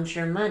comes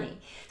your money.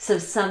 So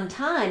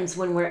sometimes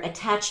when we're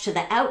attached to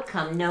the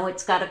outcome, no,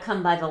 it's got to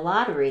come by the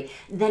lottery,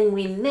 then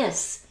we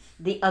miss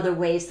the other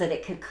ways that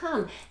it could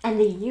come. And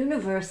the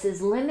universe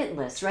is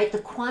limitless, right? The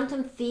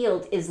quantum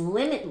field is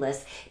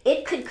limitless.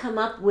 It could come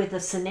up with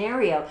a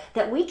scenario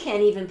that we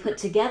can't even put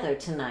together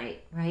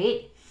tonight,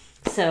 right?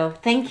 So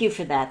thank you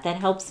for that. That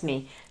helps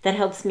me. That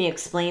helps me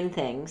explain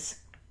things.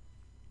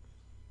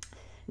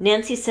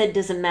 Nancy said,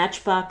 does a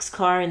matchbox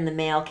car in the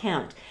mail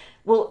count?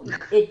 Well,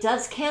 it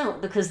does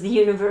count because the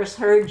universe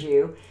heard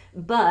you,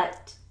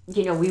 but,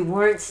 we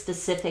weren't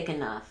specific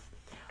enough.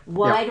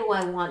 Why do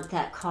I want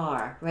that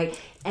car, right?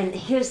 And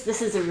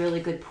this is a really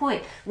good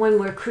point. When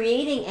we're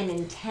creating an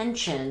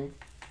intention,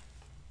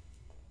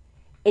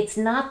 it's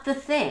not the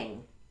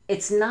thing.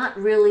 It's not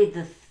really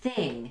the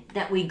thing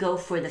that we go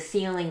for the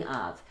feeling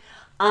of.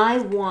 I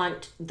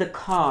want the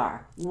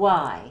car.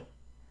 Why?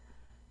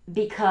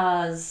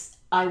 Because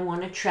I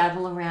want to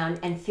travel around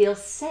and feel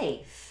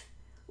safe.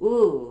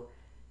 Ooh,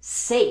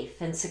 safe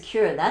and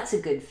secure. That's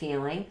a good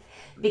feeling.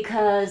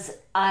 Because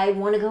I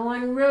want to go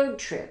on road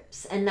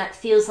trips and that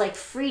feels like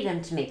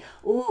freedom to me.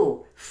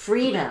 Ooh,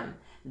 freedom.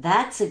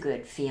 That's a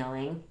good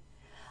feeling.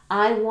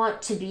 I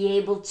want to be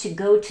able to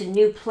go to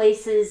new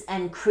places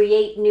and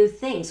create new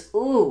things.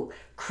 Ooh,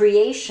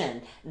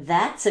 creation.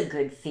 That's a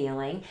good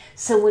feeling.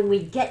 So when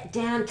we get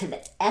down to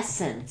the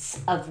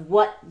essence of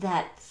what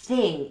that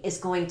thing is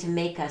going to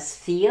make us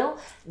feel,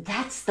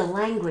 that's the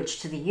language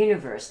to the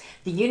universe.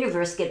 The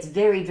universe gets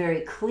very, very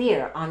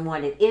clear on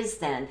what it is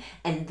then.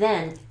 And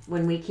then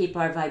when we keep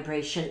our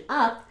vibration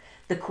up,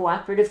 the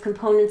cooperative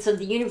components of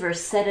the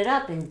universe set it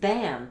up and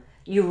bam,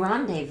 you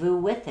rendezvous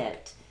with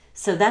it.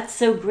 So that's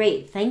so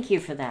great. Thank you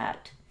for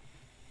that.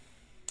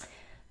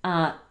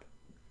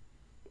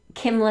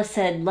 Kimla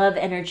said, love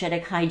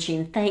energetic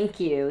hygiene. Thank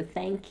you.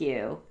 Thank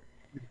you.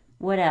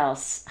 What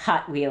else?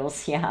 Hot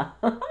Wheels. Yeah.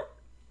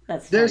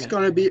 That's there's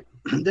funny.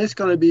 there's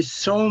going to be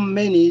so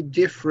many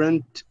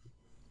different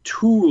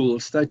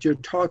tools that you're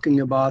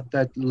talking about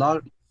that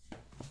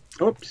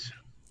oops.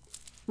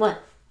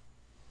 What?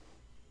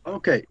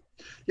 Okay.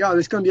 Yeah,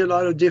 there's going to be a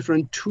lot of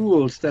different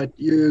tools that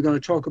you're going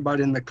to talk about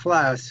in the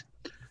class.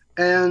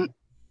 And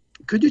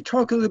could you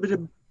talk a little bit,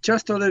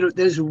 just a little,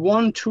 there's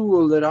one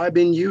tool that I've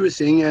been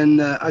using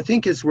and I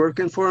think it's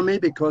working for me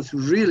because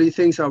really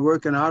things are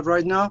working out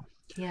right now.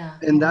 Yeah.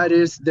 And that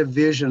is the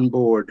vision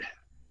board.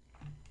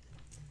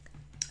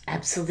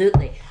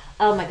 Absolutely.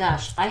 Oh my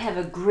gosh, I have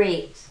a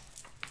great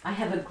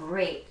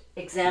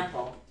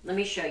example. Let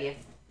me show you.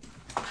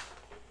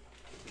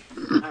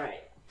 All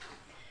right.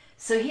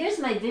 So here's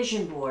my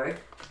vision board,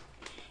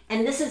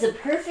 and this is a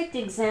perfect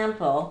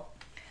example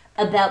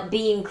about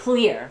being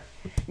clear.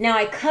 Now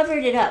I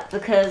covered it up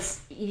because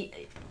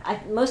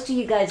most of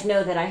you guys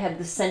know that I have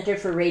the Center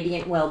for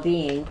Radiant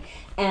Well-Being,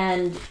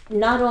 and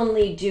not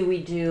only do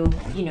we do,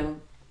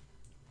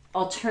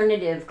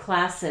 alternative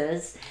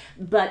classes,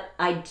 but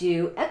I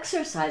do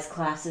exercise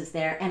classes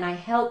there, and I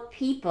help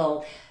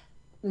people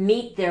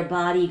meet their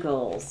body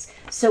goals.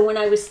 So when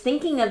I was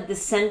thinking of the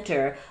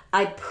center,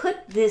 I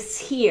put this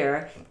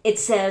here. It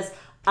says,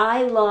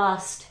 I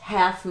lost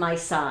half my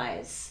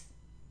size.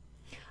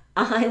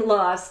 I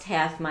lost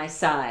half my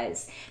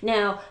size.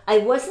 Now, I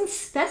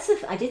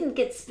didn't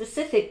get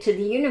specific to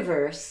the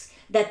universe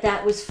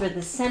that was for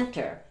the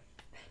center.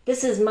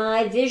 This is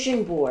my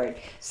vision board.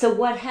 So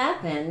what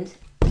happened,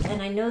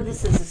 and I know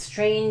this is a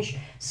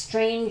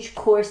strange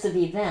course of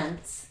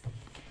events,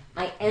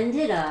 I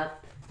ended up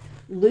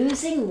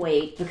losing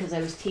weight because I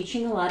was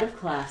teaching a lot of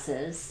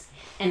classes,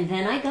 and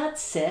then I got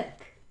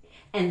sick,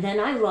 and then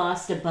I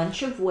lost a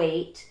bunch of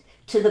weight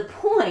to the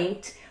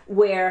point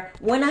where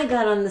when I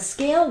got on the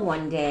scale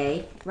one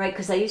day, right,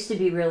 because I used to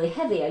be really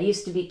heavy, I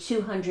used to be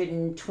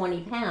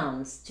 220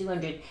 pounds,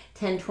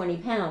 210, 20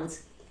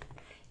 pounds,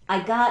 I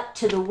got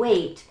to the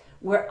weight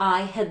where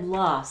I had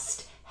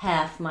lost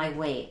half my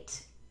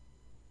weight.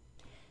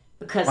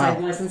 Because I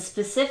wasn't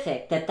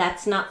specific,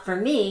 that's not for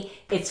me,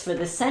 it's for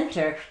the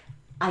center.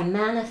 I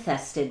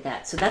manifested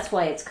that, so that's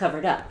why it's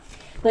covered up.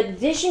 But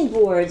vision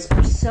boards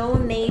are so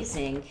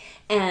amazing,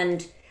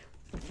 and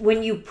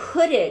when you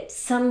put it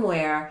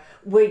somewhere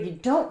where you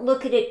don't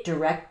look at it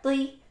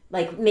directly,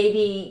 like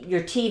maybe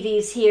your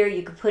TV's here,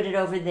 you could put it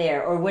over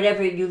there, or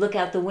whatever, you look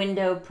out the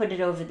window, put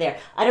it over there.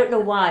 I don't know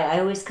why, I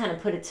always kind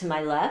of put it to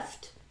my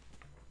left.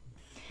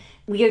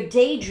 You're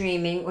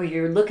daydreaming, or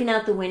you're looking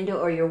out the window,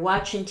 or you're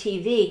watching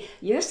TV,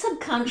 your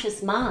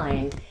subconscious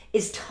mind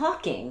is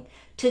talking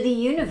to the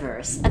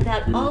universe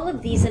about all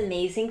of these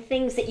amazing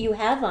things that you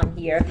have on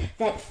here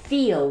that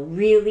feel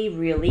really,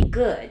 really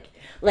good.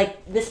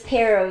 Like this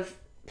pair of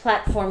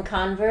platform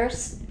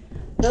Converse,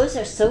 those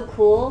are so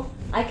cool.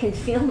 I can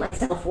feel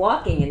myself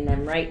walking in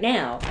them right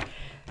now,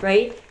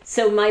 right?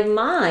 So my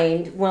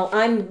mind, while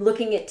I'm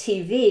looking at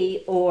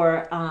TV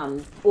or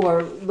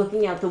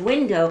looking out the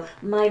window,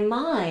 my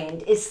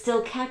mind is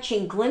still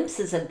catching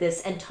glimpses of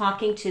this and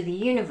talking to the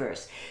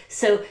universe.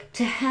 So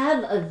to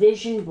have a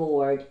vision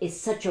board is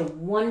such a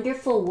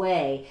wonderful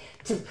way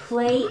to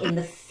play in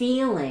the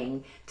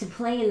feeling,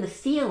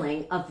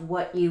 of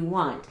what you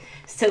want.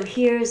 So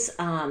here's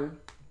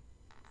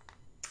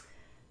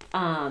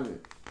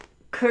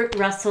Kurt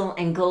Russell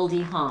and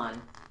Goldie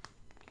Hawn.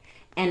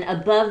 And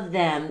above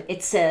them,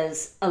 it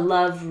says, "A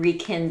love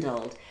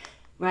rekindled,"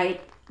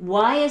 right?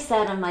 Why is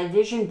that on my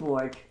vision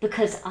board?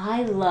 Because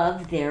I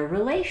love their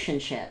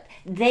relationship.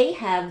 They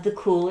have the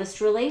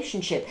coolest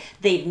relationship.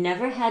 They've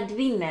never had to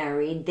be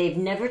married. They've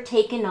never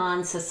taken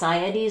on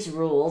society's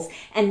rules.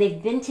 And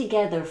they've been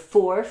together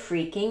for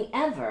freaking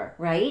ever,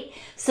 right?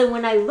 So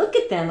when I look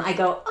at them, I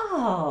go,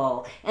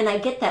 oh, and I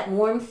get that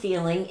warm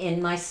feeling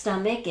in my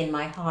stomach, in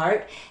my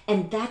heart.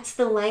 And that's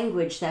the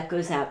language that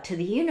goes out to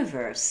the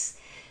universe.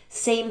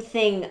 Same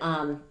thing,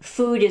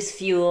 food is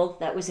fuel.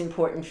 That was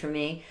important for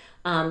me.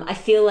 I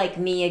feel like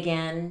me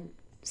again.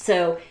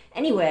 So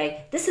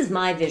anyway, this is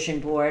my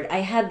vision board. I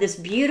have this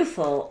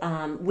beautiful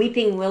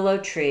weeping willow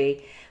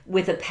tree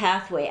with a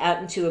pathway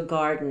out into a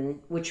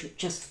garden, which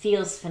just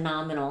feels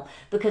phenomenal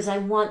because I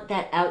want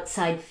that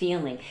outside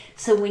feeling.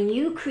 So when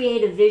you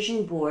create a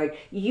vision board,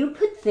 you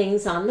put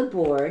things on the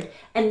board,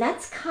 and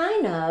that's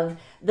kind of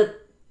the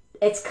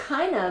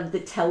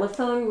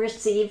telephone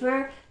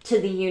receiver to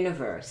the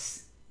universe.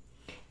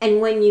 And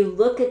when you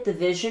look at the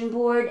vision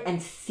board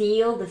and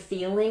feel the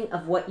feeling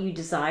of what you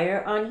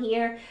desire on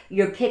here,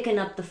 you're picking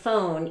up the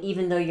phone,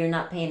 even though you're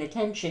not paying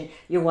attention,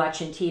 you're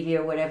watching TV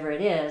or whatever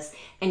it is,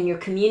 and you're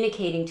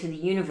communicating to the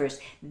universe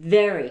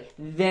very,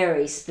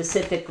 very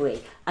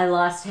specifically. I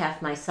lost half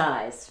my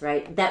size,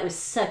 right? That was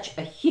such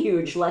a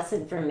huge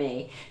lesson for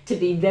me to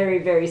be very,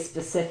 very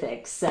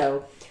specific.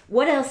 So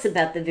what else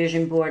about the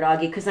vision board,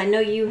 Augie? Because I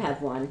know you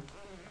have one.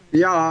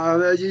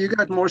 Yeah, you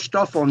got more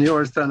stuff on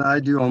yours than I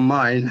do on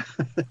mine.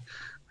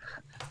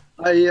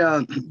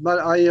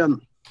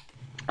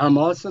 I'm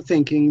also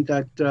thinking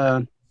that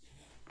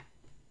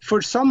for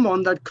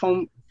someone that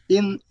come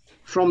in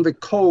from the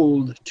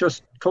cold,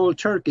 just cold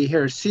turkey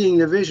here, seeing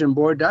the vision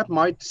board, that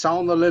might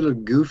sound a little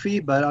goofy,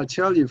 but I'll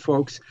tell you,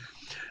 folks,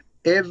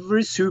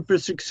 every super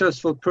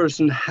successful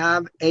person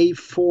have a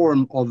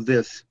form of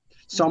this.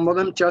 Some of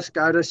them just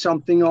got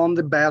something on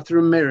the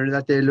bathroom mirror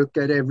that they look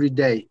at every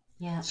day.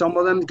 Yeah. Some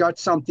of them got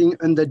something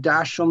in the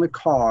dash on the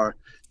car.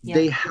 Yeah.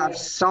 They have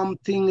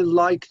something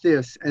like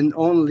this, and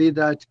only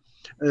that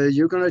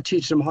you're going to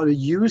teach them how to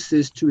use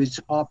this to its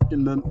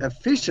optimum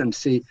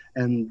efficiency.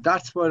 And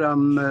that's what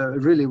I'm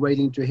really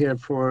waiting to hear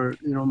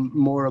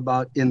more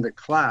about in the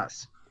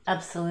class.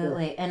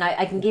 Absolutely. And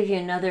I can give you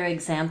another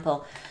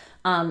example.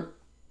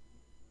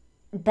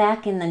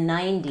 Back in the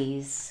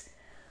 90s,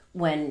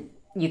 when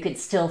you could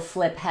still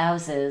flip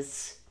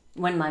houses,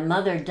 when my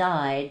mother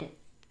died,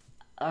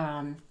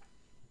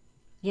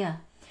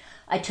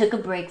 I took a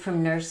break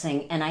from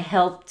nursing and I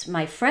helped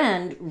my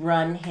friend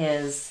run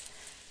his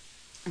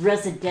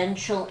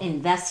residential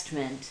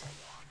investment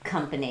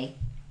company.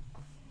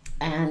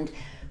 And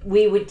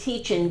we would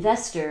teach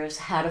investors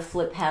how to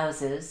flip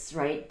houses,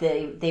 right?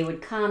 They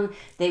would come,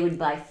 they would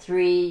buy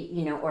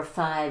 3, or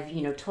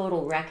 5,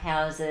 total wreck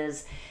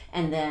houses,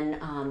 and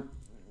then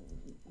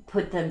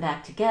put them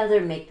back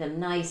together, make them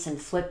nice, and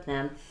flip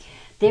them.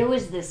 There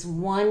was this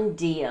one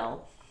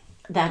deal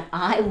that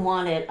I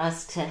wanted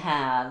us to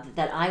have,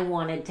 that I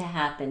wanted to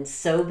happen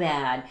so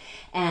bad.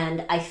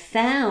 And I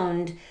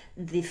found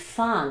the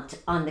font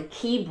on the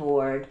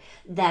keyboard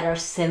that are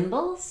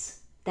symbols.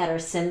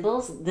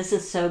 This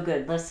is so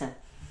good. Listen.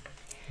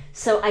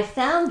 So I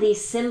found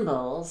these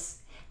symbols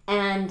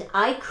and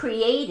I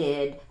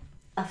created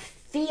a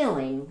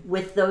feeling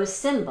with those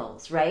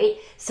symbols, right?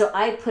 So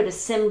I put a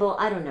symbol,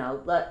 I don't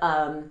know,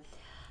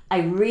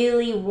 I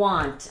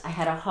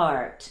had a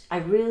heart. I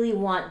really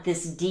want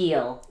this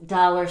deal,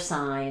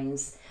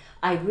 $signs.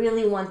 I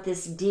really want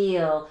this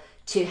deal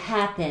to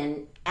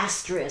happen,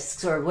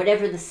 asterisks or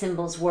whatever the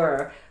symbols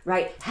were,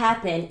 right?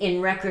 Happen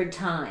in record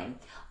time.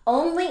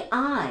 Only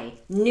I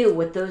knew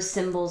what those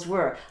symbols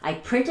were. I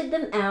printed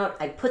them out,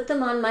 I put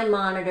them on my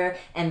monitor,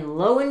 and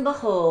lo and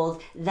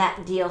behold,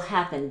 that deal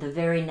happened the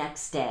very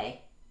next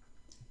day.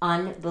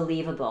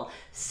 Unbelievable.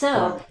 So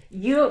Wow.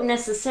 you don't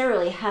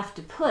necessarily have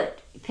to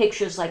put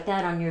pictures like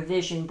that on your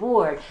vision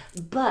board,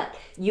 but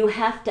you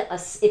have to,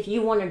 if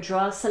you want to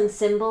draw some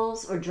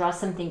symbols or draw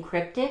something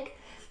cryptic,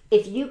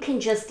 if you can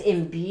just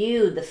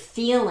imbue the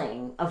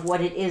feeling of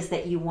what it is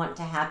that you want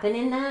to happen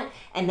in that,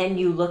 and then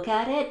you look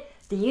at it,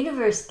 the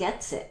universe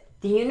gets it.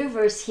 The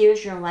universe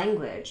hears your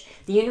language.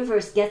 The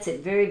universe gets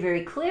it very,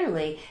 very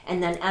clearly.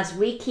 And then as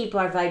we keep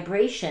our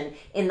vibration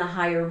in the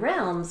higher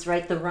realms,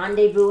 right, the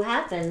rendezvous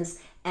happens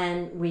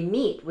and we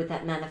meet with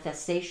that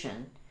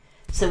manifestation.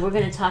 So we're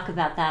going to talk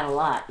about that a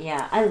lot.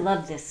 Yeah, I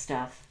love this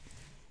stuff.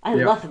 I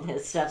Yeah. love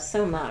this stuff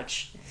so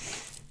much.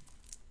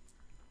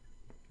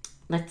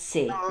 Let's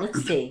see. Uh,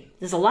 Let's see.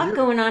 There's a lot you,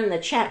 going on in the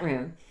chat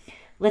room.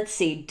 Let's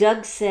see.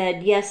 Doug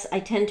said, yes, I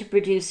tend to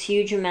produce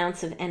huge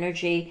amounts of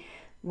energy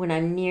when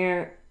I'm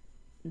near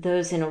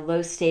those in a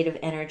low state of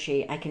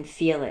energy. I can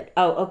feel it.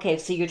 Oh, okay.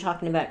 So you're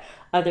talking about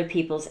other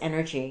people's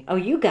energy. Oh,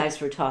 you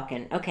guys were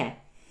talking. Okay.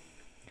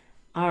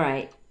 All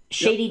right. yep.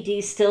 Shady D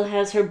still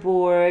has her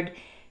board.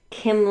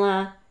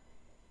 Kimla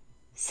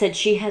said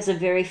she has a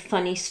very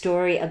funny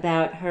story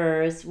about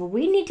hers. Well,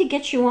 we need to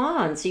get you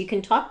on so you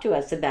can talk to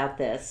us about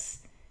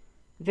this.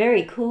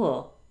 Very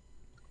cool.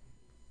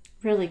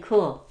 Really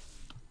cool.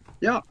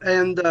 Yeah.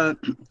 And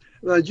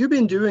well, you've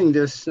been doing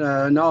this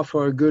now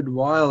for a good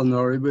while,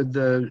 Nori, with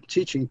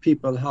teaching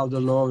people how the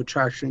law of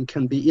attraction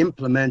can be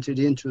implemented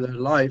into their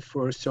life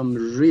for some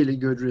really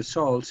good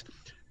results.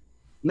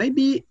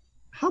 Maybe,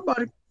 how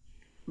about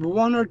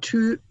one or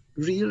two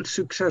real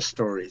success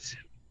stories?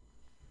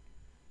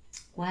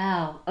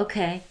 Wow.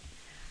 Okay.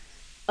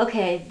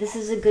 Okay, this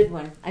is a good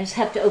one. I just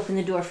have to open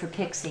the door for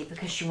Pixie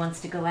because she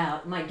wants to go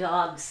out. My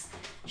dog's,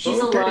 she's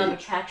a law of Okay.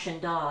 attraction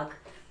dog.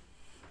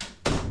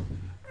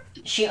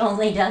 She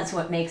only does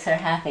what makes her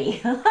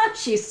happy.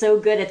 She's so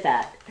good at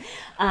that.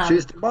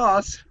 She's the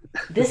boss.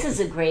 This is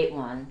a great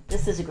one.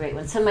 This is a great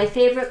one. So my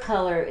favorite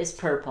color is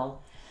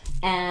purple.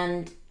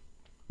 And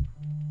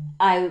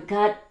I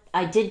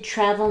did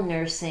travel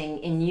nursing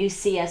in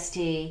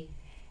UCSD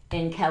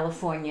in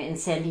California, in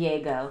San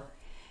Diego.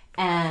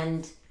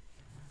 And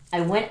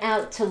I went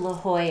out to La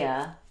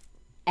Jolla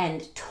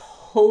and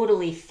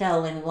totally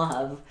fell in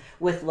love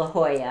with La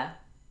Jolla.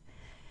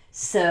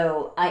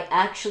 So I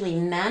actually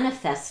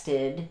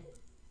manifested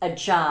a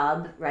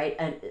job, right?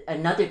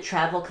 Another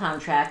travel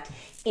contract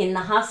in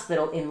the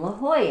hospital in La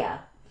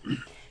Jolla.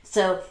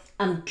 So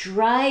I'm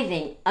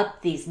driving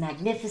up these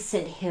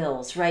magnificent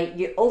hills, right?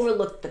 You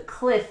overlook the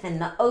cliff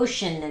and the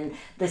ocean and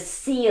the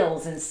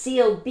seals and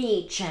Seal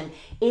Beach, and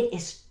it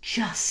is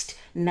just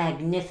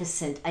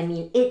magnificent. I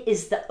mean, it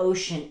is the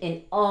ocean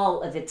in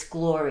all of its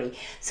glory.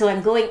 So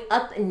I'm going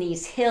up in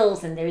these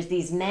hills, and there's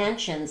these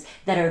mansions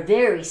that are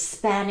very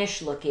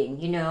Spanish looking,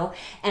 you know?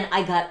 And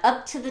I got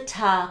up to the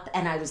top,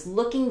 and I was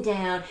looking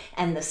down,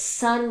 and the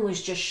sun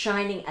was just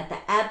shining at the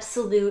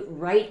absolute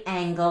right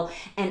angle,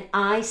 and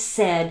I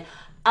said,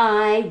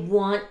 I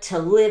want to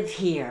live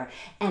here.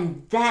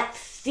 And that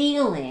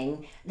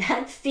feeling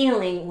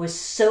was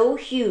so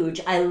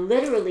huge. I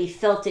literally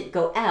felt it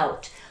go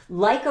out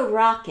like a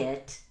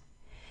rocket.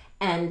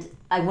 And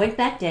I went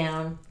back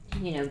down,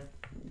 you know,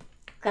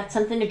 got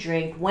something to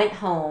drink, went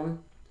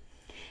home,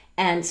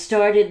 and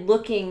started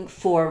looking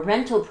for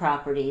rental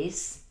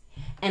properties.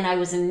 And I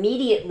was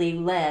immediately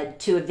led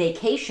to a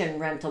vacation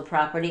rental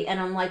property. And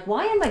I'm like,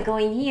 why am I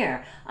going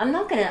here? I'm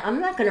not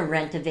gonna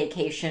rent a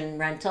vacation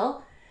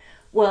rental.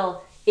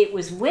 Well, it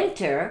was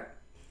winter.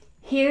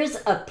 Here's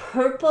a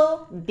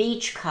purple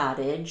beach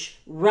cottage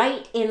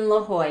right in La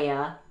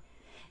Jolla.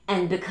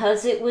 And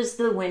because it was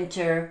the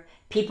winter,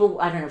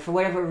 people, I don't know, for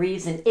whatever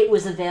reason, it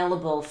was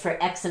available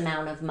for X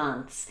amount of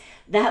months.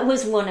 That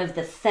was one of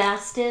the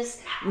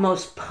fastest,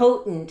 most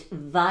potent,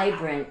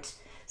 vibrant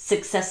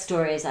success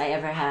stories I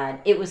ever had.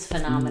 It was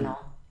phenomenal.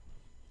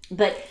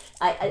 But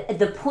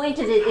the point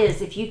of it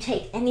is, if you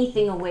take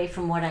anything away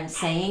from what I'm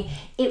saying,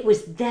 it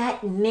was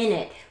that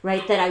minute,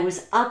 right, that I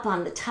was up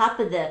on the top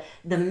of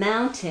the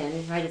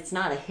mountain, right, it's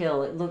not a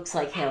hill, it looks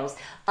like hills,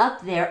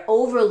 up there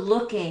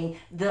overlooking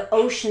the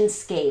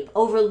oceanscape,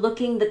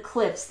 overlooking the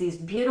cliffs, these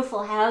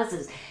beautiful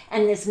houses,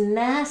 and this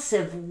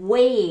massive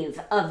wave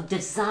of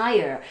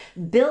desire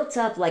built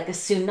up like a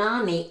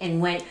tsunami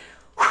and went,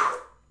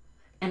 whew,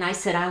 and I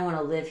said, I want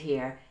to live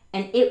here.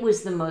 And it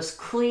was the most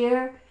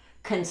clear,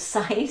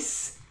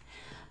 concise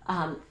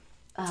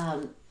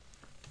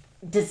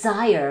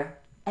desire,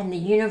 and the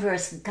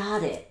universe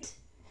got it,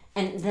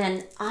 and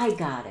then I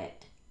got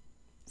it.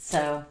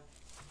 So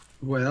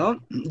Well,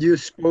 you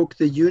spoke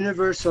the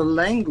universal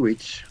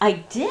language I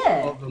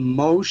did. of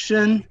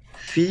emotion,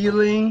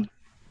 feeling,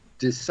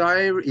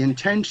 desire,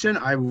 intention.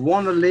 I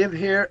want to live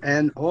here,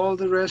 and all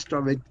the rest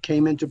of it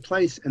came into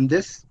place. And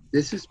this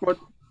is what,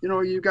 you know,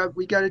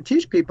 we got to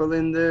teach people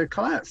in the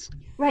class.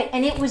 Right,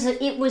 and it was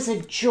a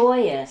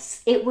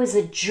joyous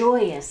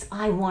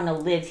I want to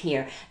live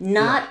here, Yeah.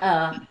 not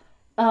a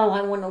oh,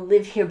 I want to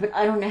live here, but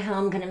I don't know how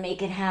I'm going to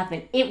make it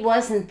happen. It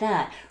wasn't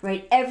that,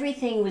 right?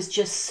 Everything was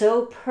just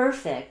so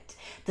perfect.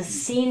 The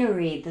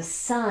scenery, the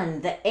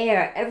sun, the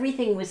air,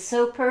 everything was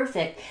so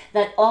perfect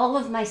that all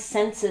of my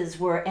senses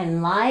were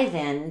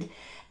enlivened,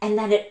 and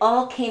that it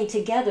all came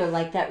together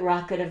like that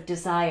rocket of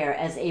desire,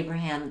 as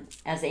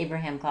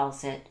Abraham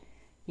calls it.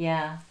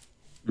 Yeah,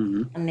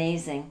 Mhm.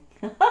 amazing.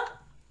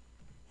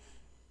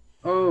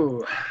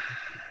 Oh,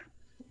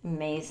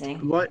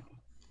 Amazing. what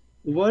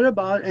what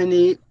about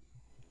any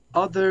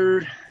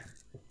other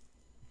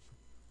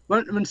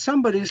when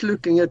somebody's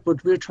looking at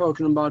what we're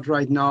talking about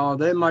right now,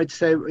 they might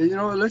say,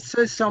 let's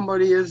say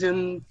somebody is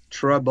in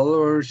trouble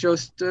or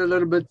just a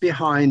little bit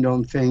behind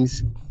on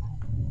things.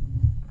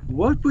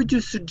 What would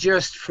you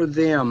suggest for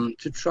them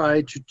to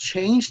try to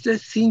change their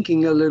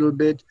thinking a little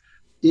bit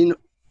in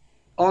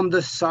on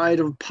the side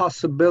of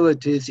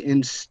possibilities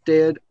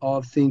instead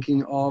of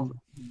thinking of,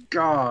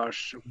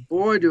 gosh,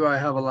 boy, do I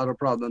have a lot of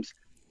problems?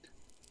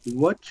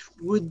 What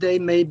would they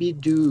maybe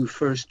do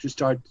first to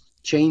start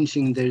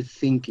changing their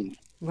thinking?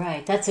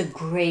 Right. That's a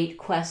great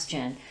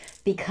question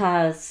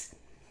because,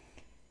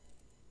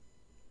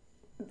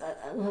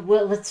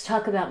 well, let's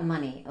talk about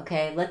money,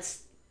 okay?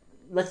 Let's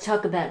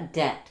talk about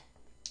debt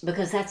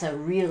because that's a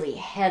really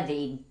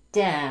heavy,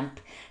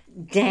 dank,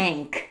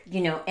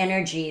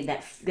 energy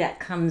that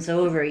comes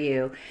over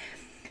you.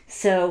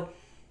 So,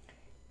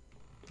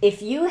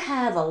 if you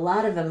have a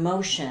lot of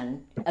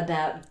emotion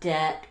about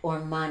debt or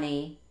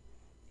money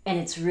and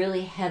it's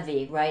really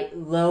heavy, right?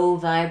 Low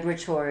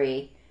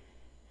vibratory,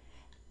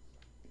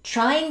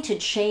 trying to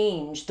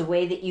change the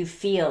way that you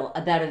feel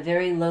about a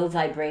very low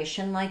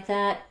vibration like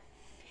that,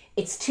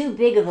 it's too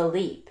big of a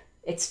leap.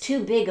 It's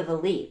too big of a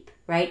leap,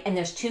 right? And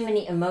there's too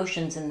many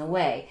emotions in the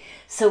way.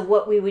 So,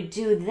 what we would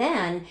do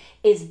then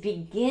is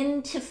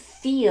begin to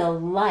feel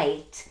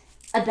light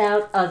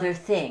about other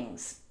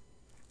things.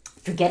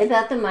 Forget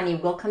about the money,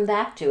 we'll come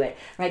back to it,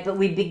 right? But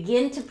we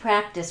begin to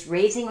practice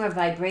raising our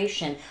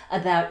vibration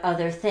about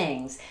other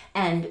things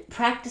and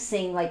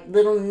practicing like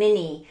little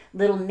mini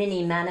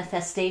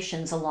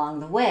manifestations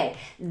along the way.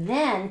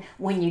 Then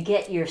when you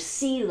get your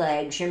sea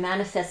legs, your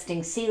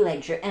manifesting sea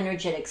legs, your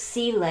energetic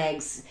sea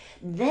legs,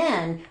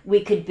 then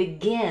we could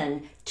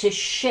begin to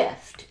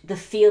shift the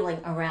feeling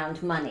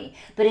around money.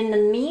 But in the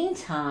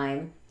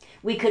meantime,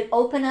 we could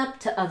open up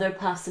to other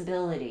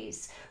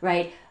possibilities,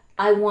 right?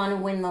 I want to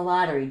win the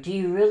lottery. Do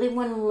you really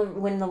want to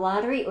win the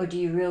lottery or do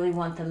you really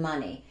want the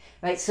money?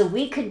 Right? So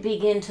we could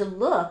begin to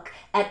look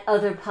at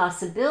other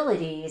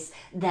possibilities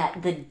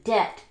that the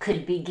debt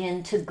could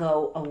begin to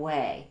go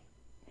away.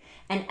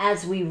 And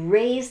as we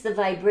raise the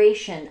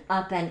vibration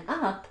up and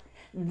up,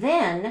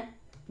 then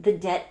the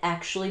debt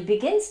actually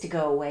begins to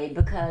go away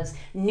because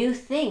new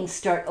things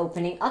start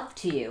opening up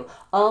to you.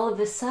 All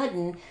of a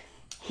sudden,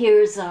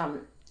 here's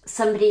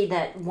somebody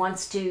that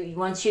wants you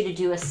to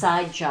do a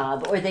side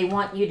job, or they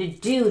want you to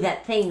do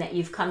that thing that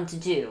you've come to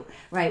do,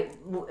 right?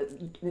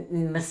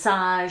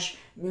 Massage,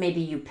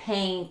 maybe you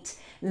paint,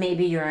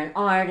 maybe you're an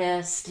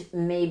artist,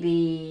 maybe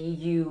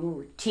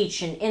you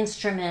teach an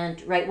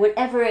instrument, right?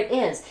 Whatever it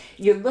is,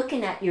 you're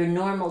looking at your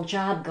normal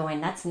job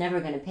going, that's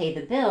never going to pay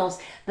the bills.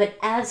 But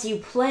as you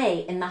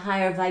play in the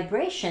higher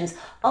vibrations,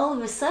 all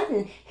of a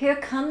sudden, here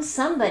comes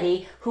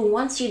somebody who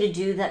wants you to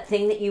do that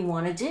thing that you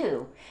want to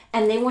do.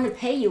 And they want to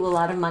pay you a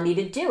lot of money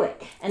to do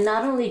it. And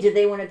not only do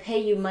they want to pay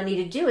you money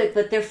to do it,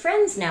 but their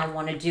friends now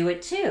want to do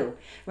it too,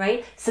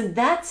 right? So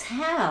that's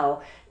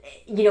how,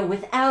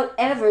 without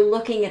ever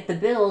looking at the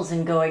bills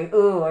and going,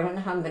 oh, I don't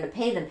know how I'm going to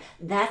pay them,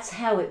 that's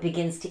how it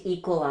begins to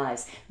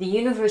equalize. The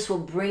universe will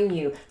bring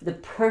you the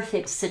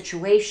perfect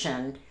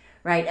situation,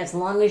 right? As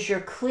long as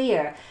you're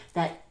clear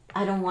that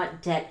I don't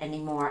want debt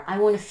anymore. I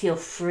want to feel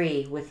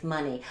free with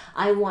money.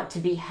 I want to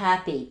be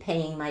happy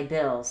paying my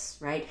bills,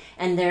 right?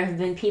 And there have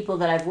been people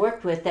that I've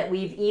worked with that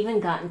we've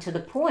even gotten to the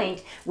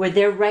point where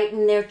they're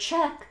writing their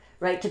check,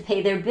 right, to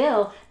pay their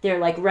bill. They're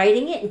like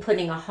writing it and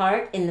putting a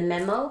heart in the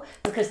memo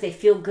because they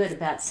feel good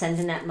about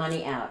sending that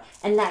money out.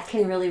 And that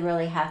can really,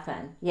 really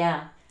happen.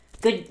 Yeah.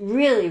 Good,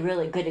 really,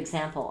 really good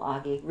example,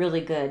 Augie.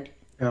 Really good.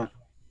 Yeah.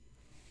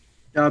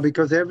 Yeah,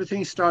 because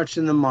everything starts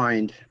in the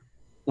mind.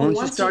 Who Once you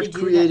wants you to start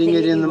do that creating thing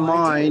it that in you the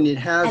want to mind, do. it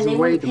has And a they want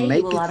way to to pay you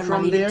a make it lot of from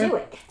money to there. do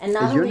it. And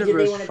The not only do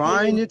they universe want to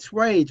pay find you, its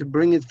way to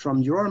bring it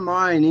from your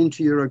mind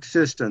into your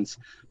existence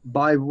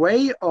by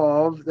way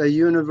of the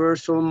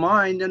universal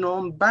mind and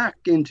on back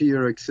into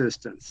your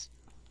existence.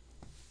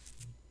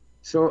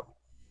 So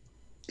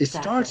it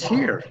starts exactly.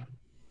 here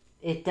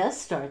It does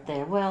start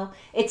there. Well,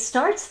 it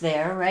starts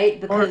there, right?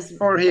 Because,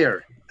 or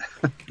here.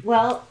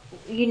 well,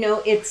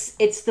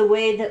 it's the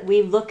way that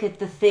we look at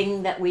the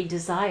thing that we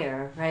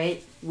desire,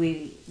 right?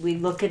 We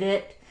look at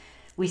it,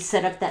 we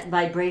set up that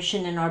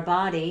vibration in our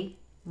body,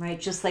 right?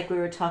 Just like we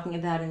were talking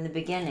about in the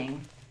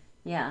beginning.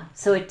 Yeah.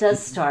 So it does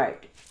Mhm.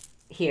 start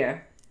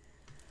here.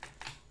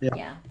 Yeah.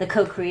 Yeah. The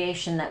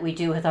co-creation that we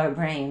do with our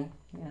brain.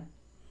 Yeah.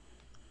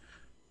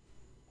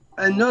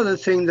 Another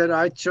thing that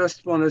I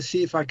just want to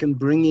see if I can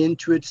bring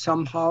into it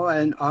somehow,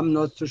 and I'm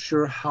not so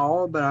sure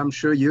how, but I'm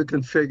sure you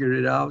can figure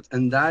it out,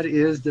 and that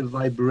is the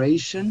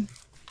vibration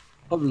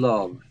of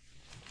love.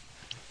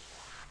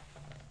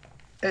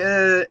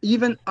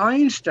 Even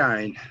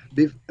Einstein,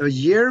 a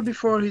year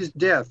before his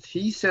death,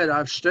 he said,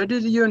 I've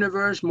studied the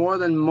universe more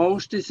than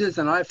most diseases,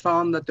 and I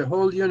found that the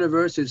whole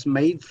universe is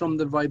made from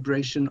the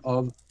vibration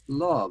of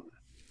love.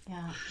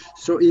 Yeah.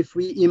 So if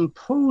we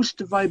impose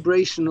the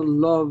vibrational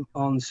love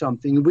on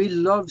something, we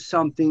love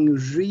something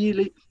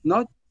really,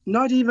 not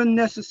even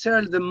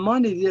necessarily the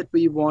money that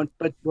we want,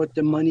 but what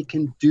the money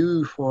can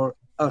do for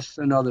us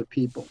and other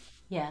people.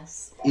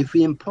 Yes. If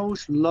we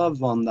impose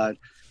love on that,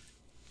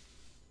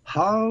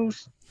 how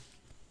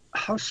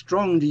how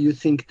strong do you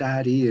think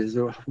that is,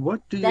 or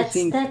what do you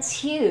think? That's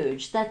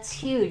huge. That's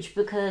huge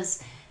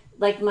because,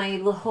 like my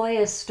La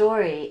Jolla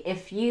story,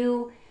 if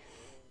you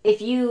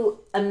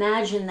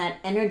imagine that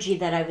energy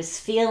that I was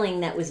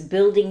feeling that was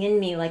building in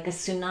me like a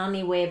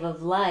tsunami wave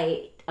of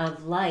light,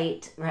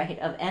 right,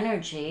 of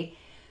energy,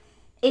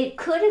 it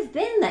could have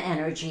been the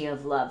energy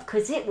of love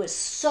because it was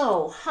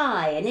so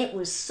high and it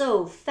was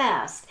so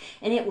fast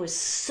and it was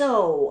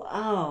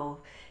so,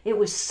 it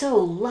was so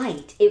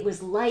light. It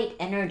was light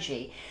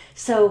energy.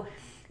 So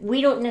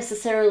we don't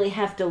necessarily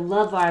have to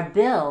love our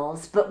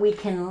bills, but we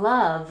can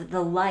love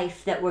the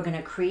life that we're going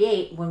to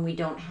create when we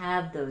don't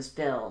have those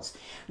bills.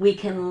 We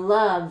can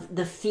love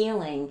the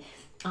feeling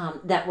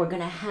that we're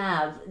going to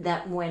have,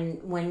 that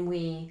when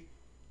we,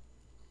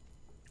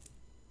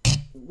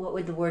 what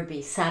would the word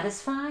be,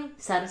 satisfy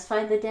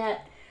the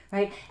debt,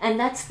 right? And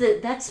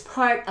that's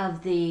part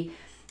of the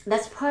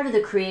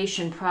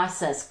creation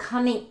process,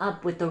 coming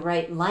up with the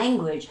right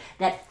language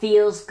that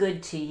feels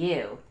good to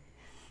you,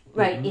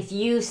 right? Mm-hmm. If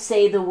you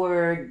say the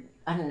word,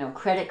 I don't know,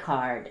 credit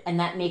card, and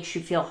that makes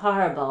you feel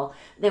horrible,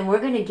 then we're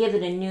going to give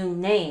it a new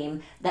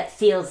name that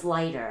feels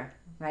lighter,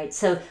 right?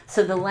 So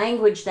the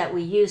language that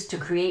we use to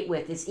create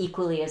with is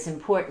equally as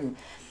important.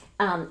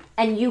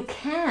 And you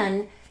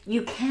can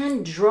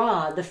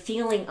draw the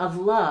feeling of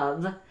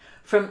love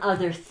from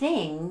other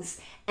things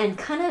and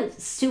kind of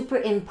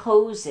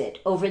superimpose it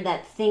over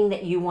that thing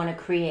that you want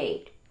to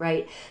create,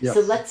 right? So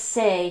Yes. let's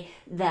say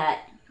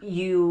that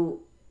you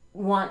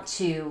want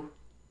to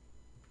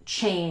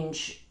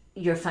change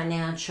your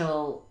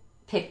financial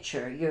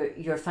picture,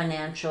 your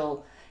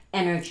financial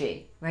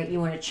energy, right? You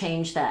want to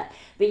change that.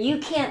 But you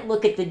can't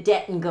look at the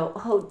debt and go,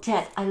 oh,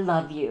 debt, I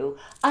love you.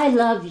 I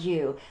love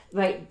you,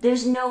 right?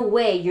 There's no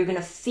way you're going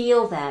to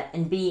feel that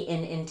and be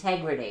in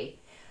integrity.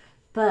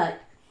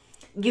 But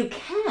you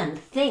can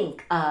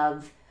think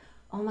of,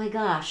 oh my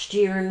gosh, do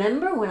you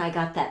remember when I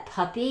got that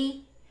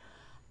puppy?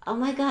 Oh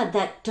my God,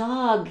 that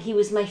dog, he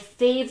was my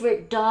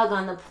favorite dog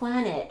on the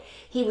planet.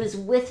 He was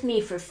with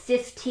me for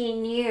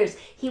 15 years.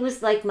 He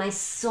was like my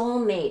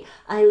soulmate.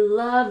 I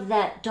love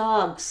that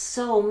dog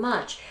so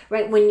much,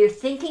 right? When you're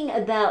thinking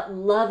about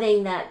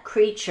loving that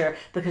creature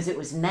because it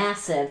was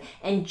massive,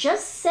 and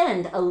just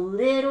send a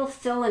little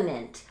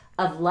filament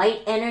of light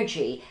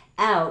energy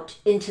out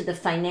into the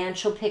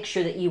financial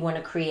picture that you want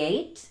to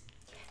create,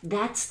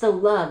 that's the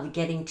love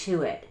getting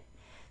to it.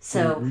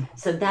 So, Mm-hmm.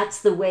 so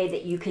that's the way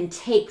that you can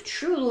take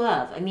true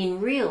love. I mean,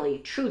 really,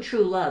 true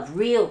love,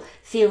 real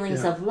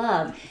feelings Yeah. of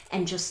love,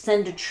 and just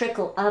send a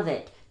trickle of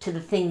it to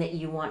the thing that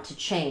you want to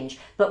change.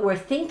 But we're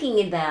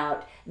thinking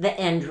about the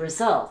end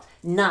result,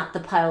 not the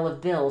pile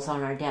of bills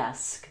on our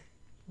desk.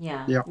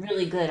 Yeah, Yeah.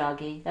 really good,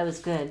 Augie. That was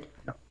good.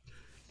 Yeah.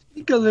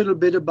 Speak a little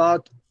bit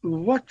about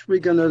what we're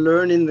going to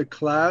learn in the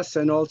class,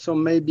 and also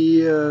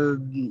maybe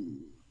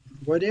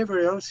whatever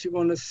else you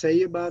want to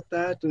say about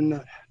that,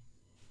 and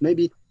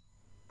maybe,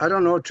 I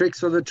don't know,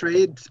 tricks of the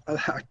trade,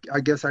 I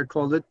guess I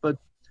called it, but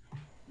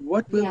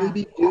what will we Yeah.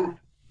 be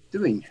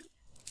doing?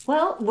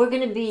 Well,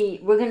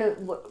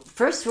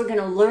 first we're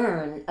gonna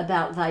learn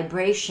about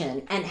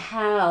vibration and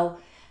how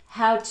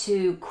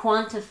to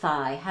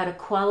quantify, how to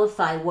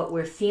qualify what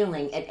we're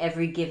feeling at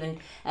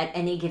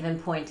any given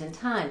point in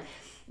time.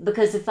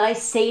 Because if I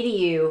say to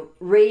you,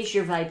 raise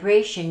your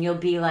vibration, you'll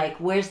be like,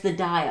 where's the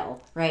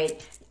dial,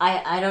 right?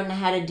 I don't know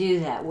how to do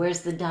that.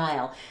 Where's the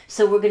dial?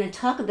 So we're going to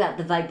talk about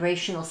the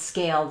vibrational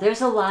scale.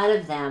 There's a lot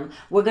of them.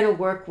 We're going to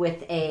work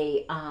with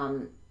a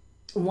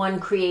one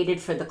created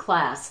for the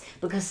class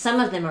because some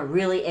of them are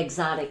really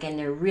exotic and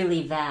they're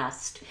really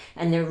vast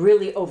and they're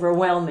really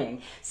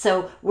overwhelming.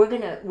 So we're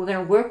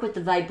gonna work with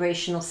the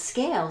vibrational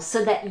scale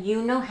so that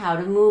you know how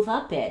to move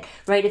up it,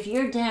 right? If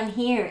you're down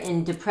here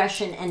in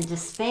depression and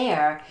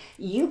despair,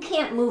 you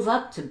can't move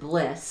up to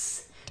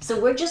bliss. So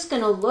we're just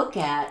gonna look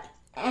at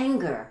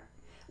anger.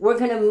 We're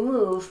going to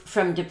move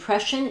from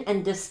depression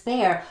and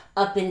despair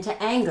up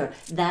into anger.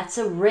 That's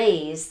a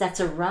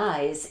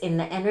rise in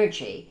the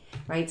energy,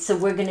 right? So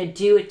we're going to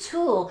do a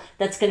tool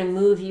that's going to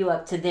move you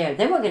up to there.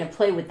 Then we're going to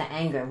play with the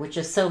anger, which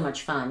is so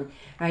much fun,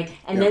 right?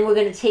 And Yeah. then we're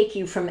going to take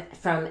you from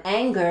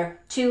anger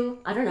to,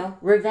 I don't know,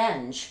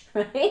 revenge,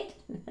 right?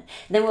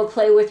 Then we'll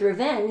play with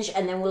revenge,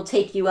 and then we'll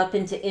take you up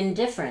into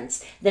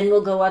indifference. Then we'll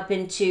go up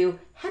into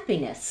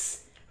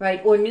happiness,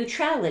 right? Or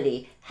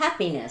neutrality,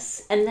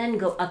 happiness, and then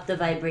go up the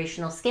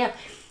vibrational scale.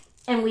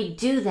 And we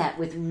do that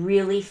with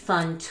really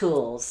fun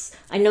tools.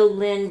 I know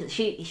Lynn,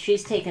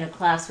 she's taken a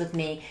class with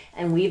me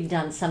and we've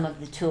done some of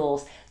the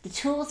tools. The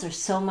tools are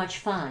so much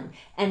fun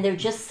and they're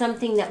just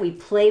something that we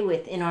play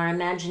with in our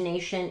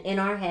imagination, in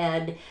our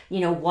head,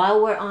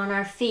 while we're on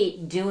our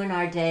feet, doing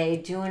our day,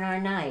 doing our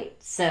night.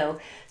 So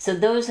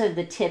those are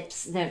the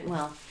tips that,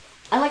 well,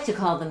 I like to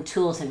call them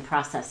tools and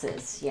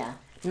processes. Yeah,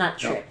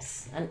 not Yeah.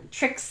 tricks. And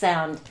tricks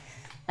sound,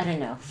 I don't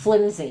know,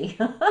 flimsy.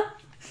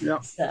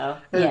 Yeah. So,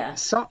 And yeah.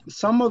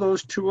 some of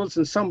those tools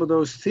and some of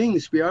those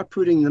things, we are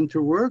putting them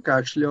to work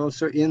actually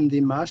also in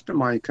the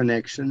mastermind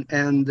connection.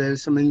 And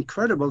there's some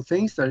incredible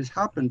things that has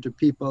happened to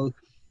people,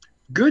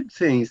 good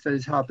things that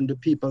has happened to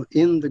people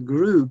in the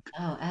group.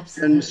 Oh,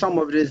 And some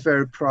absolutely. of it is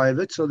very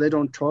private, so they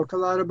don't talk a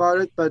lot about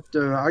it. But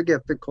I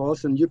get the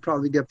calls, and you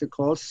probably get the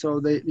calls, so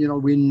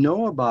we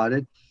know about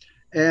it.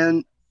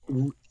 And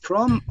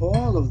from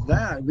all of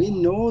that, we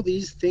know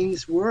these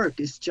things work.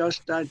 It's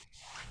just that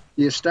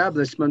the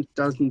establishment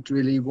doesn't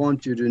really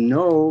want you to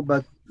know,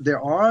 but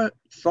there are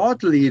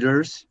thought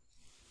leaders,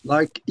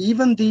 like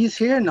even these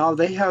here now,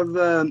 they have,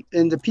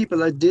 and the people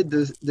that did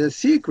the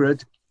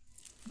secret,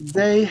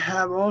 they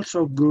have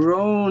also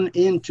grown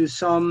into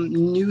some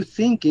new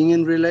thinking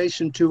in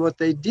relation to what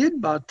they did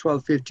about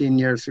 12, 15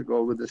 years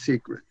ago with the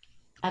secret.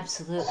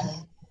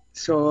 Absolutely.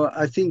 So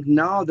I think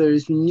now there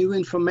is new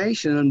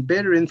information and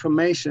better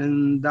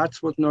information.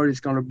 That's what Nord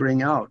is going to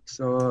bring out.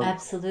 So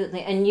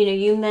Absolutely. And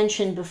you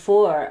mentioned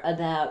before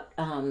about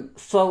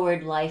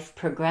forward life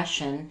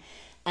progression,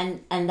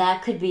 and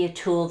that could be a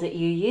tool that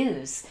you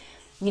use.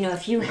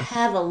 If you yes,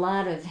 have a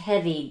lot of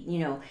heavy,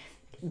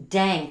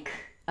 dank,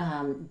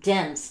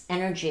 dense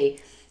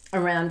energy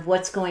around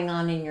what's going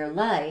on in your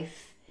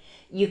life,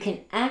 you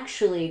can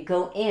actually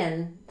go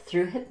in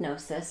through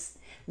hypnosis,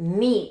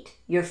 meet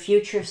your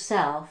future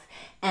self,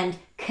 and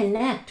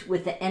connect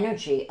with the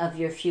energy of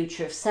your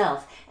future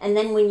self. And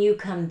then when you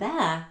come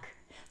back,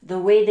 the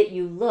way that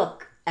you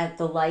look at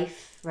the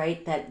life,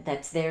 right,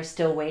 that's there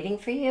still waiting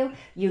for you,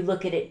 you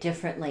look at it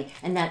differently,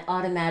 and that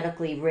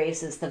automatically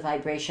raises the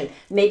vibration.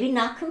 Maybe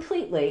not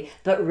completely,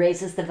 but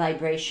raises the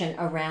vibration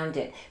around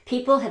it.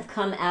 People have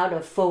come out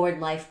of forward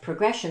life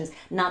progressions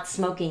not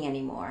smoking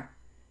anymore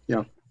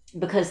yeah.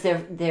 because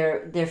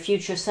their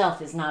future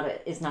self is not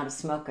a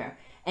smoker,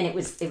 and it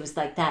was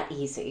like that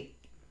easy.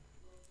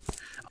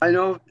 I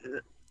know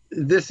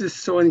this is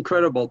so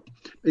incredible.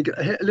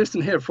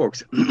 Listen here,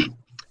 folks.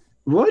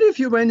 What if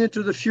you went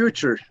into the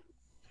future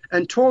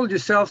and told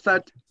yourself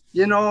that,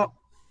 you know,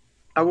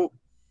 I,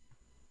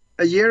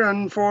 a year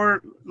and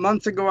 4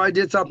 months ago I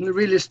did something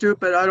really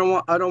stupid. I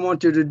don't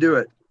want you to do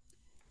it.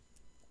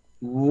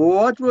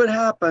 What would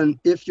happen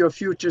if your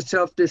future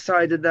self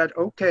decided that,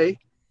 okay,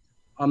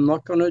 I'm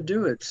not going to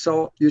do it?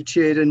 So you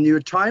create a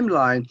new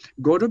timeline,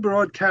 go to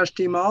Broadcast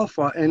Team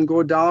Alpha and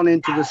go down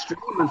into the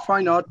stream and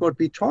find out what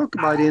we talk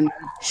about in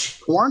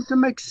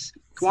Sorry.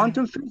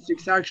 quantum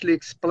physics actually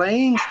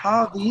explains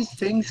how these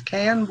things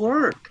can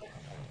work.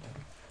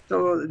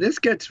 So this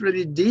gets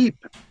really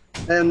deep.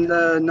 And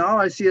now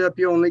I see that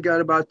we only got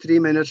about 3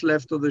 minutes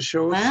left of the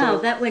show. Wow,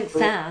 So, that went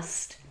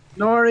fast.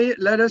 Nori,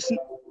 let us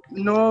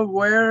know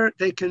where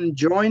they can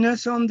join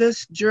us on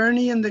this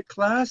journey in the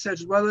class,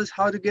 as well as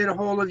how to get a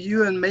hold of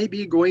you and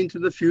maybe go into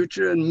the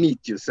future and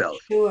meet yourself.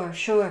 Sure,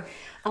 sure.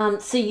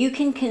 So you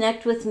can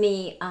connect with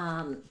me,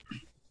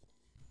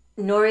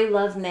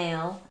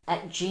 norilovemail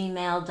at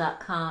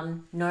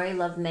gmail.com,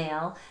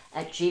 norilovemail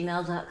at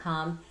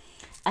gmail.com.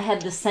 I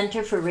have the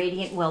Center for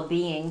Radiant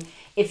Wellbeing.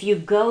 If you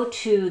go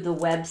to the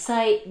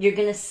website, you're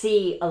going to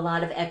see a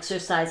lot of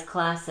exercise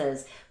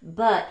classes.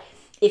 But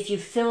if you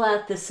fill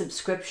out the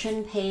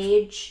subscription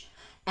page,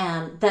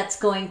 that's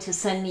going to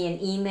send me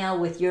an email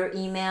with your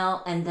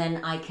email, and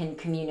then I can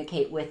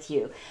communicate with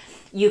you.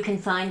 You can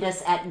find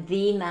us at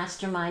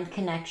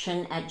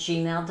themastermindconnection at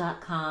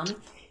gmail.com.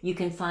 You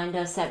can find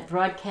us at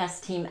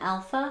Broadcast Team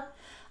Alpha.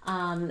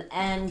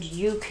 And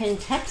you can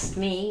text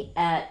me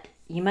at,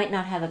 you might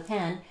not have a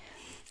pen,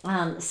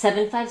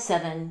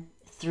 757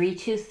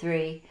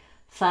 323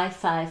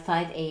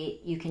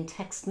 5558. You can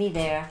text me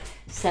there,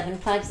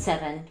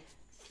 757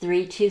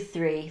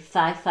 323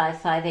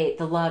 5558.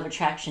 The law of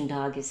attraction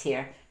dog is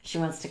here. She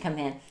wants to come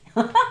in.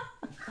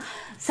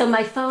 So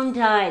my phone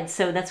died,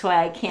 so that's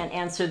why I can't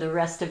answer the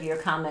rest of your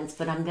comments,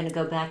 but I'm going to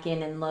go back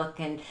in and look.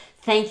 And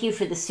thank you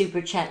for the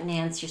super chat,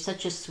 Nance. You're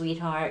such a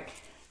sweetheart.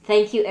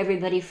 Thank you,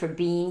 everybody, for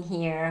being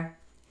here.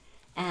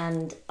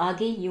 And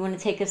Augie, you want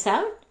to take us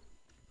out?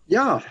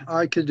 Yeah,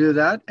 I could do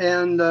that.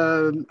 And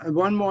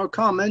one more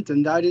comment,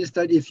 and that is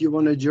that if you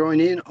want to join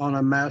in on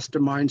a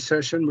mastermind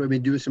session where we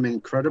do some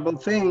incredible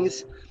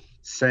things,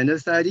 send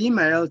us that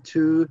email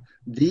to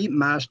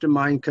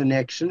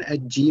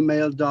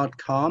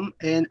themastermindconnection@gmail.com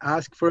and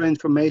ask for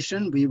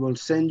information. We will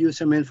send you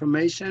some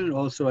information,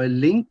 also a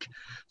link,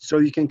 so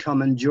you can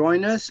come and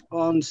join us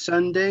on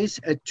Sundays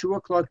at 2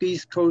 o'clock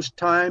East Coast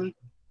time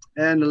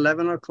and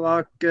 11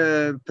 o'clock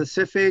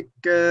Pacific.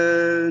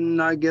 And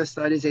I guess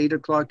that is 8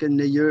 o'clock in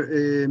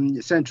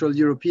the Central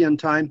European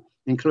time,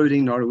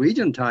 including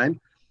Norwegian time.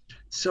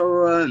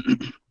 So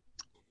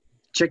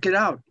check it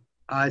out.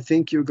 I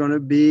think you're gonna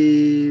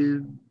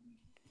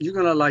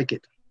like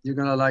it. You're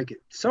gonna like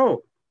it.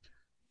 So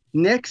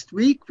next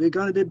week we're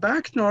gonna be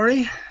back,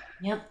 Nori.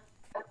 Yep.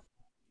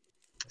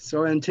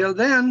 So until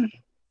then,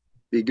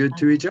 be good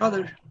to each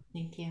other.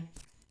 Thank you.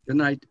 Good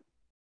night.